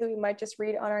review that we might just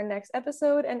read on our next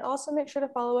episode. And also make sure to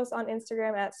follow us on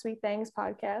Instagram at Sweet Things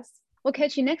Podcast. We'll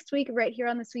catch you next week right here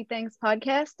on the Sweet Things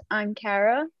podcast. I'm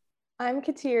Kara. I'm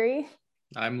Kateri.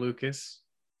 I'm Lucas.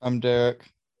 I'm Derek.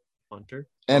 Hunter.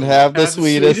 And have the Have the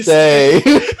sweetest sweetest day.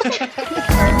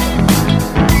 day.